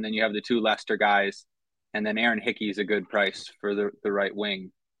guys, and then you have the two Leicester guys, and then Aaron Hickey is a good price for the right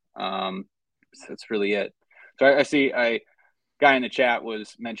wing. So that's really it. So I see a guy in the chat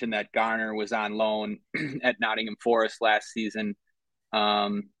mentioned that Garner was on loan at Nottingham Forest last season.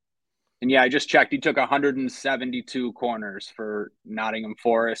 And yeah, I just checked. He took 172 corners for Nottingham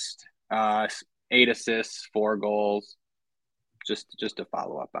Forest, 8 assists, 4 goals. Just to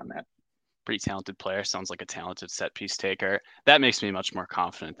follow up on that. Pretty talented player. Sounds like a talented set piece taker. That makes me much more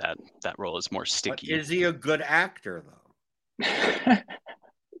confident that role is more sticky. But is he a good actor, though?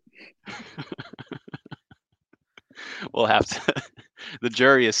 We'll have to. The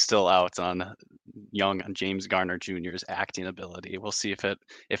jury is still out on young James Garner Jr.'s acting ability. We'll see if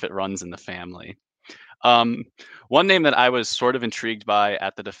it runs in the family. One name that I was sort of intrigued by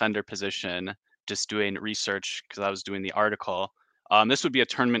at the defender position, just doing research because I was doing the article. This would be a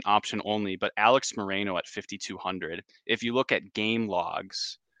tournament option only, but Alex Moreno at 5,200. If you look at game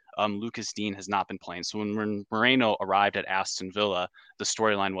logs, Lucas Digne has not been playing. So when Moreno arrived at Aston Villa, the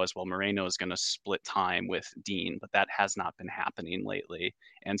storyline was, well, Moreno is going to split time with Digne, but that has not been happening lately.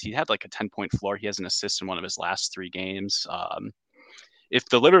 And he had like a 10-point floor. He has an assist in one of his last 3 games. If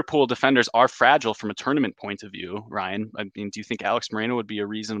the Liverpool defenders are fragile from a tournament point of view, Ryan, I mean, do you think Alex Moreno would be a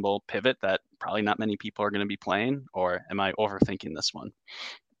reasonable pivot that probably not many people are going to be playing, or am I overthinking this one?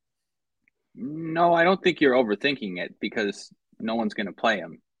 No, I don't think you're overthinking it because no one's going to play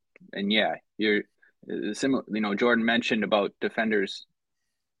him. And yeah, you're similar. Jordan mentioned about defenders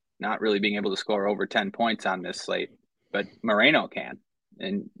not really being able to score over 10 points on this slate, but Moreno can.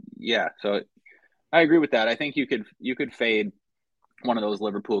 And yeah, so I agree with that. I think you could fade one of those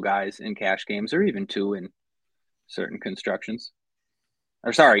Liverpool guys in cash games, or even 2 in certain constructions.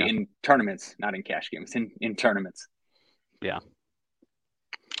 Or sorry, in tournaments, not in cash games, in tournaments. Yeah.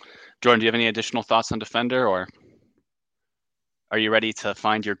 Jordan, do you have any additional thoughts on defender, or are you ready to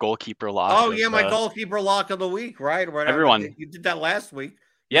find your goalkeeper lock? Oh, yeah, my goalkeeper lock of the week, right? Everyone. You did that last week.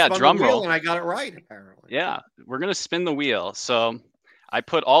 Yeah, drum roll. And I got it right, apparently. Yeah, we're going to spin the wheel. So I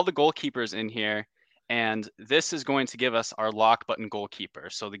put all the goalkeepers in here, and this is going to give us our lock button goalkeeper.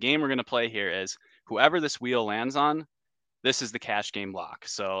 So the game we're going to play here is whoever this wheel lands on, this is the cash game lock.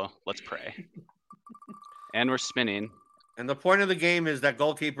 So let's pray. And we're spinning. And the point of the game is that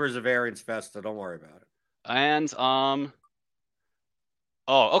goalkeeper is a variance fest, so don't worry about it. And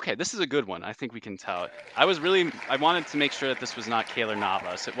oh, okay, this is a good one. I think we can tell. I wanted to make sure that this was not Keylor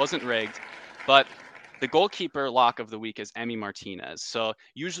Navas. It wasn't rigged, but the goalkeeper lock of the week is Emi Martinez. So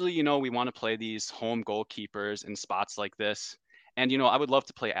usually, we want to play these home goalkeepers in spots like this. And, I would love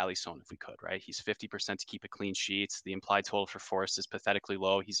to play Alisson if we could, right? He's 50% to keep a clean sheet. The implied total for Forest is pathetically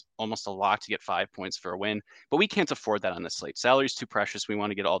low. He's almost a lock to get 5 points for a win, but we can't afford that on this slate. Salary's too precious. We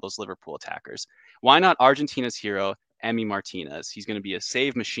want to get all those Liverpool attackers. Why not Argentina's hero, Emi Martinez? He's going to be a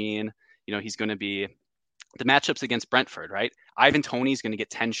save machine. He's going to be the matchups against Brentford, right? Ivan Toney's going to get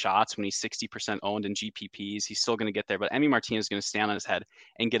 10 shots when he's 60% owned in GPPs. He's still going to get there, but Emi Martinez is going to stand on his head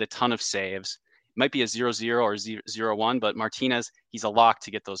and get a ton of saves. It might be a 0-0 or 0-1, but Martinez, he's a lock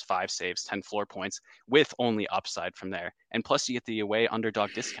to get those 5 saves, 10 floor points with only upside from there. And plus you get the away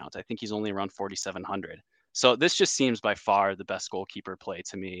underdog discount. I think he's only around 4,700. So this just seems by far the best goalkeeper play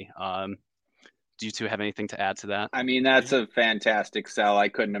to me. Do you two have anything to add to that? I mean, that's a fantastic sell. I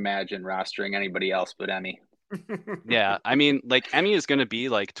couldn't imagine rostering anybody else but Emi. Yeah, I mean, Emi is going to be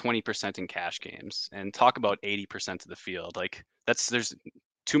 20% in cash games, and talk about 80% of the field. There's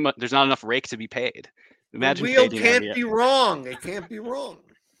too much. There's not enough rake to be paid. Imagine the wheel can't be wrong. It can't be wrong.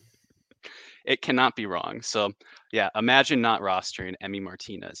 It cannot be wrong. So yeah, imagine not rostering Emi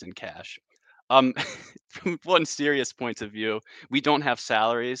Martinez in cash. From one serious point of view, we don't have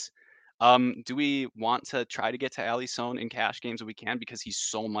salaries. Do we want to try to get to Alisson in cash games if we can, because he's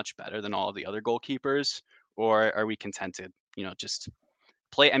so much better than all of the other goalkeepers? Or are we contented, just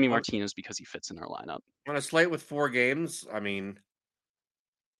play Emi Martinez because he fits in our lineup? On a slate with 4 games, I mean,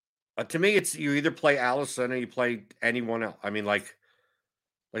 to me, it's you either play Alisson or you play anyone else. I mean, like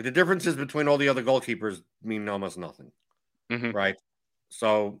the differences between all the other goalkeepers mean almost nothing, right?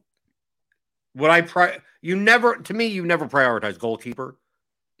 So, you never prioritize goalkeeper.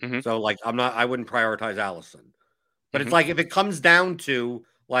 So I wouldn't prioritize Alisson. But it's if it comes down to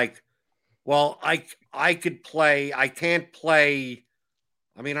well, I can't play, I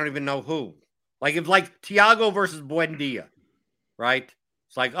mean, I don't even know who. If Thiago versus Buendia, right?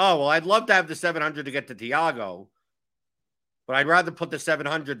 It's oh, well, I'd love to have the 700 to get to Thiago, but I'd rather put the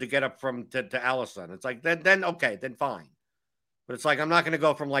 700 to get up to Alisson. It's then okay, then fine. But it's I'm not going to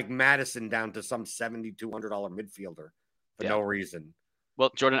go from Madison down to some $7,200 midfielder for no reason.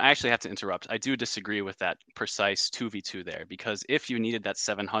 Well, Jordan, I actually have to interrupt. I do disagree with that precise 2v2 there, because if you needed that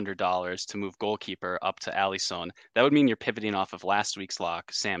 $700 to move goalkeeper up to Alisson, that would mean you're pivoting off of last week's lock,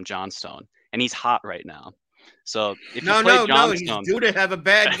 Sam Johnstone, and he's hot right now. So if you play Johnstone, he's due to have a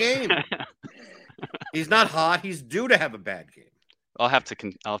bad game. He's not hot. He's due to have a bad game. I'll have to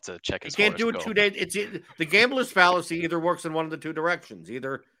check his. You can't do it 2 days. It's the gambler's fallacy. Either works in one of the 2 directions.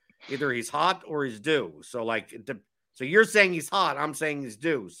 Either he's hot or he's due. So so you're saying he's hot. I'm saying he's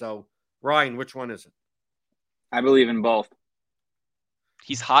due. So Ryan, which one is it? I believe in both.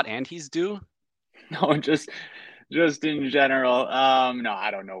 He's hot and he's due? No, just in general. No,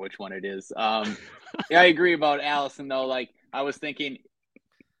 I don't know which one it is. Yeah, I agree about Alisson though. I was thinking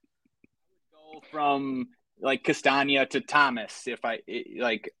I would go from Castagna to Thomas if I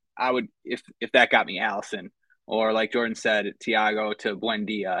would if that got me Alisson, or like Jordan said, Thiago to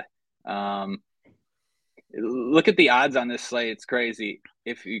Buendia. Look at the odds on this slate. It's crazy.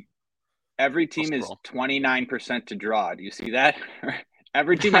 Every team is 29% to draw. Do you see that?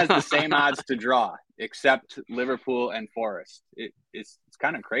 Every team has the same odds to draw, except Liverpool and Forest. It's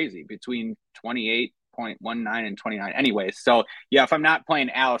kind of crazy, between 28.19 and 29. Anyways, so yeah, if I'm not playing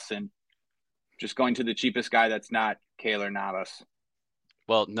Alisson, just going to the cheapest guy that's not Keylor Navas.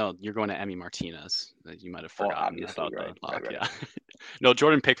 Well, no, you're going to Emi Martinez. You might have forgotten about right, the lock. right. Yeah. No,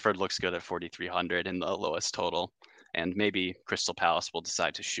 Jordan Pickford looks good at 4,300 in the lowest total. And maybe Crystal Palace will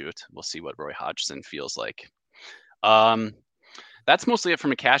decide to shoot. We'll see what Roy Hodgson feels like. That's mostly it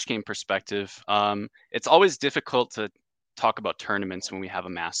from a cash game perspective. It's always difficult to talk about tournaments when we have a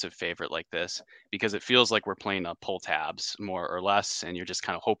massive favorite like this, because it feels like we're playing pull tabs more or less, and you're just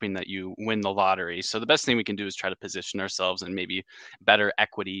kind of hoping that you win the lottery. So the best thing we can do is try to position ourselves in maybe better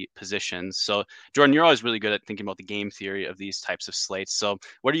equity positions. So Jordan, you're always really good at thinking about the game theory of these types of slates. So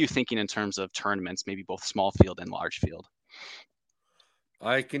what are you thinking in terms of tournaments, maybe both small field and large field?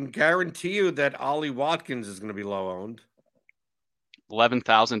 I can guarantee you that Ollie Watkins is going to be low owned.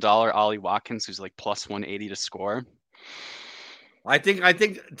 $11,000 Ollie Watkins, who's like plus 180 to score. I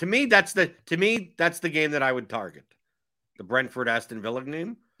think to me that's the game that I would target. The Brentford Aston Villa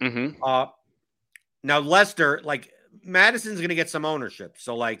game. Mm-hmm. Now Leicester, like Madison's going to get some ownership,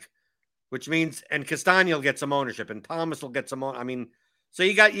 so like, which means and Castagna will get some ownership, and Thomas will get some. I mean, so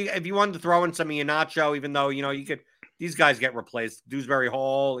you if you wanted to throw in some of Iheanacho, even though you could, these guys get replaced. Dewsbury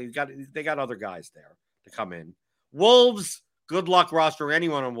Hall, they got other guys there to come in. Wolves, good luck roster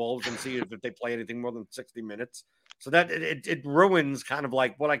anyone on Wolves and see if they play anything more than 60 minutes. So that it ruins kind of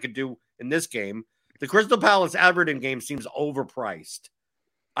like what I could do in this game. The Crystal Palace Everton game seems overpriced.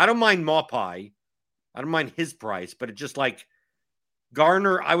 I don't mind Maupay. I don't mind his price, but it's just like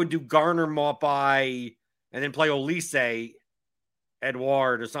Garner. I would do Garner, Maupay, and then play Olise,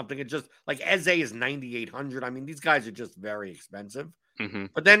 Edouard, or something. It's just like Eze is 9,800. I mean, these guys are just very expensive. Mm-hmm.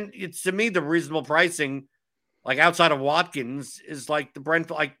 But then it's, to me, the reasonable pricing, like outside of Watkins, is like the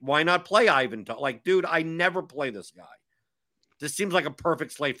Brentford. Like, why not play Ivan? Like, dude, I never play this guy. This seems like a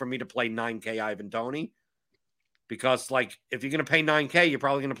perfect slate for me to play 9K Ivan Toney. Because, like, if you're going to pay 9K, you're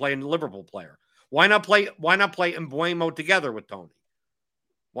probably going to play a Liverpool player. Why not play Mbuemo together with Toney?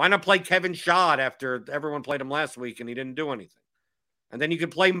 Why not play Kevin Schad after everyone played him last week and he didn't do anything? And then you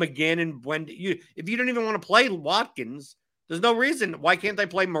could play McGinn and if you don't even want to play Watkins, there's no reason. Why can't they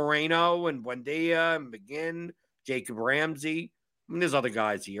play Moreno and Buendia and McGinn, Jacob Ramsey? I mean, there's other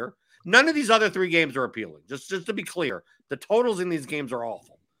guys here. None of these other three games are appealing. Just to be clear, the totals in these games are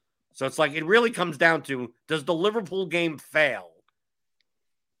awful. So it's like, it really comes down to, does the Liverpool game fail?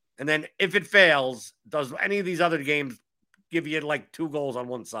 And then if it fails, does any of these other games give you like 2 goals on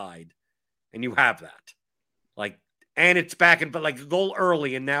one side? And you have that. Like, and it's back and, but like a goal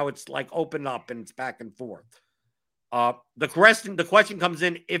early, and now it's like open up and it's back and forth. The question comes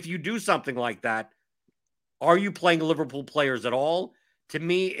in, if you do something like that, are you playing Liverpool players at all? To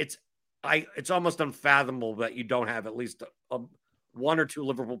me, it's almost unfathomable that you don't have at least one or two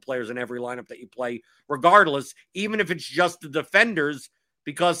Liverpool players in every lineup that you play, regardless, even if it's just the defenders,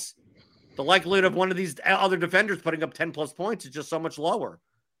 because the likelihood of one of these other defenders putting up 10 plus points is just so much lower.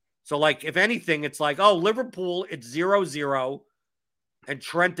 So, like, if anything, it's like, oh, Liverpool, it's 0-0, and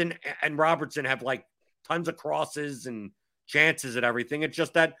Trent and Robertson have like tons of crosses and chances and everything. It's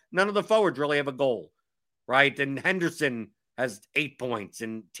just that none of the forwards really have a goal, right? And Henderson has 8 points,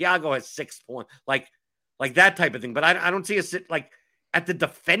 and Thiago has 6 points, like that type of thing. But I don't see a sit like at the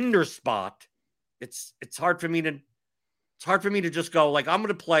defender spot. It's hard for me to just go like, I'm going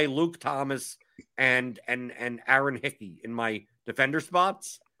to play Luke Thomas and Aaron Hickey in my defender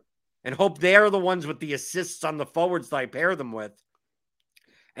spots and hope they're the ones with the assists on the forwards that I pair them with.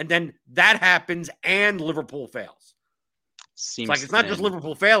 And then that happens and Liverpool fails. It's like, it's not just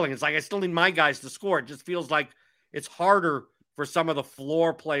Liverpool failing. It's like, I still need my guys to score. It just feels like it's harder for some of the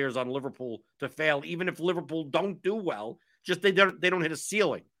floor players on Liverpool to fail, even if Liverpool don't do well, just they don't hit a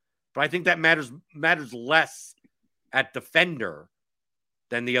ceiling. But I think that matters less at defender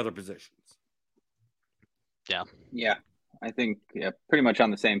than the other positions. Yeah. I think pretty much on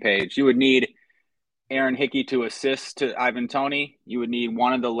the same page. You would need Aaron Hickey to assist to Ivan Toney. You would need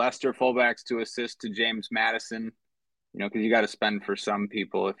one of the Leicester fullbacks to assist to James Maddison, because you got to spend for some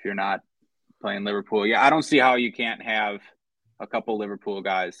people if you're not playing Liverpool. Yeah, I don't see how you can't have a couple Liverpool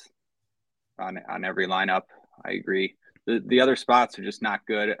guys on every lineup. I agree. The other spots are just not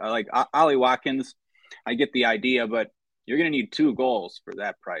good. Like Ollie Watkins, I get the idea, but you're going to need 2 goals for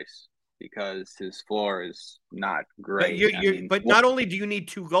that price because his floor is not great. But not only do you need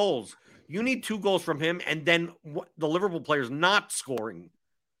 2 goals, you need 2 goals from him, and then the Liverpool player's not scoring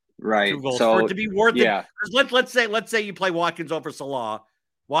 2 goals for it to be worth it. Let's say you play Watkins over Salah.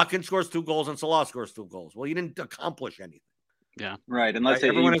 Watkins scores 2 goals and Salah scores 2 goals. Well, you didn't accomplish anything. Yeah. Right. And let's say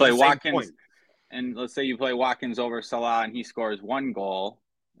you play Watkins, and let's say you play Watkins over Salah and he scores 1 goal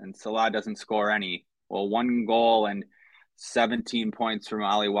and Salah doesn't score any. Well, 1 goal and 17 points from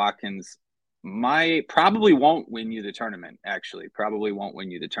Ollie Watkins probably won't win you the tournament, actually. Probably won't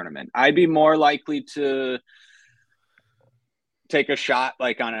win you the tournament. I'd be more likely to take a shot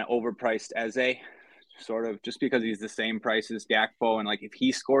like on an overpriced Eze, sort of, just because he's the same price as Gakpo. And like, if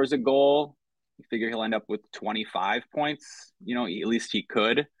he scores a goal, you figure he'll end up with 25 points. At least he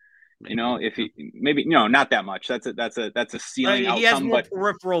could. If he maybe not that much. That's a ceiling outcome. He has more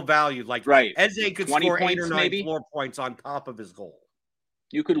peripheral value. Like, right, Eze could score 8 or 9 floor points on top of his goal.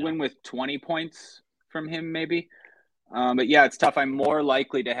 You could win with 20 points from him, maybe. But yeah, it's tough. I'm more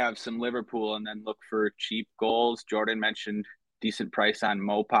likely to have some Liverpool and then look for cheap goals. Jordan mentioned decent price on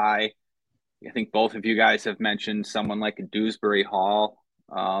Maupay. I think both of you guys have mentioned someone like a Dewsbury Hall.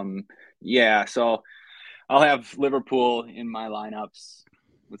 Yeah, so I'll have Liverpool in my lineups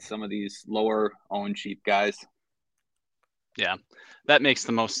with some of these lower owned cheap guys. Yeah, that makes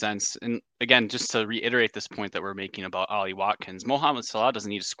the most sense. And again, just to reiterate this point that we're making about Ollie Watkins, Mohamed Salah doesn't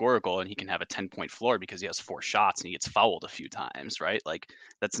need to score a goal and he can have a 10-point floor because he has 4 shots and he gets fouled a few times, right? Like,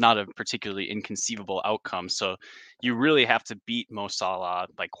 that's not a particularly inconceivable outcome. So you really have to beat Mo Salah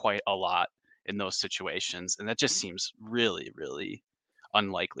by quite a lot in those situations. And that just seems really, really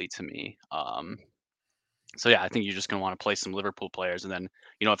unlikely to me. So yeah, I think you're just going to want to play some Liverpool players. And then,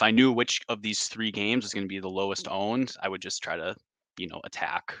 if I knew which of these 3 games was going to be the lowest owned, I would just try to,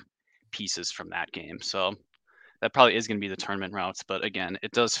 attack pieces from that game. So that probably is going to be the tournament routes. But again,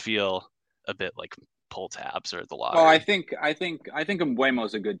 it does feel a bit like pull tabs or the lottery. Oh, I think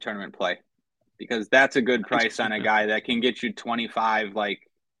Mbuemo's a good tournament play because that's a good price on a guy that can get you 25. Like,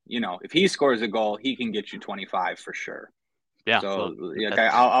 if he scores a goal, he can get you 25 for sure. Yeah. So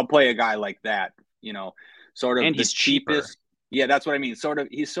I'll play a guy like that, sort of, and the he's cheapest. Yeah, that's what I mean.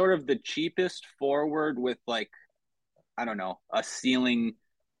 He's sort of the cheapest forward with, like, I don't know, a ceiling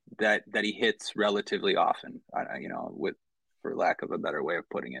that he hits relatively often, for lack of a better way of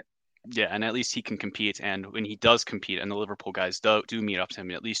putting it. Yeah, and at least he can compete. And when he does compete, and the Liverpool guys do meet up to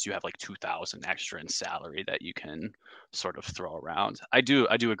him, at least you have like 2,000 extra in salary that you can sort of throw around. I do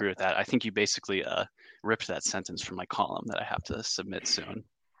agree with that. I think you basically ripped that sentence from my column that I have to submit soon.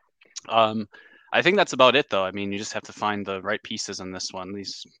 I think that's about it, though. I mean, you just have to find the right pieces in this one.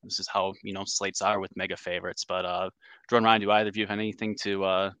 This is how slates are with mega favorites. But Drew and Ryan, do either of you have anything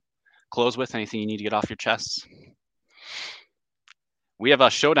to close with? Anything you need to get off your chests? We have a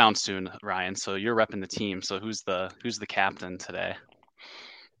showdown soon, Ryan. So you're repping the team. So who's the captain today?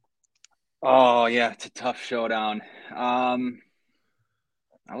 Oh yeah, it's a tough showdown. I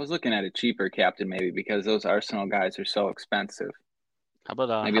was looking at a cheaper captain maybe because those Arsenal guys are so expensive. How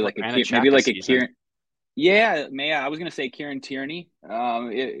about maybe like a Kieran? Yeah, I was gonna say Kieran Tierney.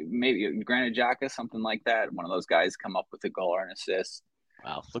 Maybe Granit Xhaka, something like that. One of those guys come up with a goal or an assist.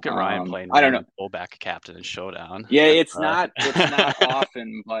 Wow, look at Ryan playing. I don't know. Fullback captain in showdown. Yeah, it's not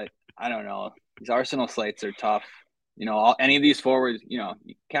often, but I don't know. These Arsenal slates are tough. Any of these forwards. You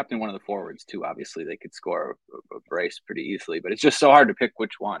captain one of the forwards too. Obviously, they could score a brace pretty easily, but it's just so hard to pick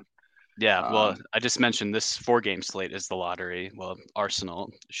which one. Yeah, well, I just mentioned this 4-game slate is the lottery. Well, Arsenal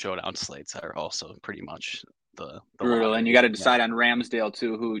showdown slates are also pretty much the brutal. lottery. And you got to decide on Ramsdale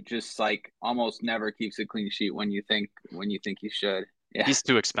too, who just like almost never keeps a clean sheet when you think he should. Yeah. He's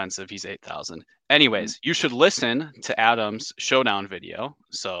too expensive. He's 8,000. Anyways, you should listen to Adam's showdown video.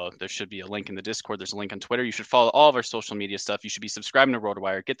 So there should be a link in the Discord. There's a link on Twitter. You should follow all of our social media stuff. You should be subscribing to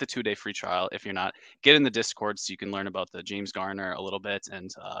RotoWire. Get the 2-day free trial. If you're not, get in the Discord so you can learn about the James Garner a little bit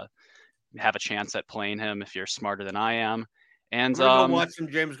and have a chance at playing him if you're smarter than I am. And I'm gonna go watch some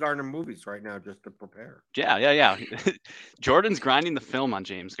James Garner movies right now just to prepare. Yeah. Jordan's grinding the film on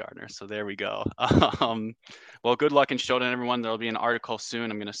James Garner, so there we go. Well, good luck in showdown, everyone. There'll be an article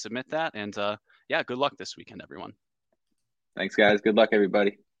soon. I'm going to submit that, and good luck this weekend, everyone. Thanks, guys. Good luck,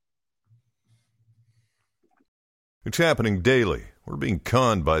 everybody. It's happening daily. We're being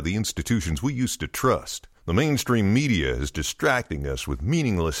conned by the institutions we used to trust. The mainstream media is distracting us with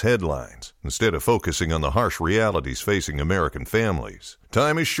meaningless headlines instead of focusing on the harsh realities facing American families.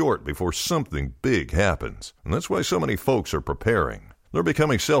 Time is short before something big happens, and that's why so many folks are preparing. They're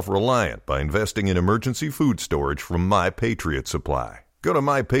becoming self-reliant by investing in emergency food storage from My Patriot Supply. Go to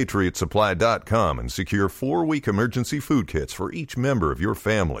MyPatriotSupply.com and secure 4-week emergency food kits for each member of your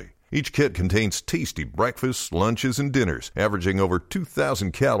family. Each kit contains tasty breakfasts, lunches, and dinners, averaging over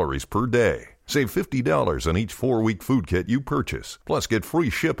 2,000 calories per day. Save $50 on each 4-week food kit you purchase. Plus, get free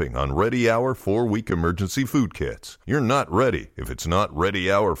shipping on Ready Hour 4-week emergency food kits. You're not ready if it's not Ready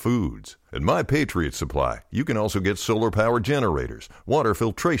Hour Foods. At My Patriot Supply, you can also get solar power generators, water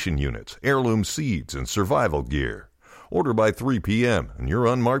filtration units, heirloom seeds, and survival gear. Order by 3 p.m. and your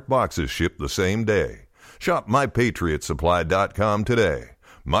unmarked boxes ship the same day. Shop MyPatriotSupply.com today.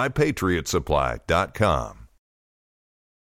 MyPatriotSupply.com.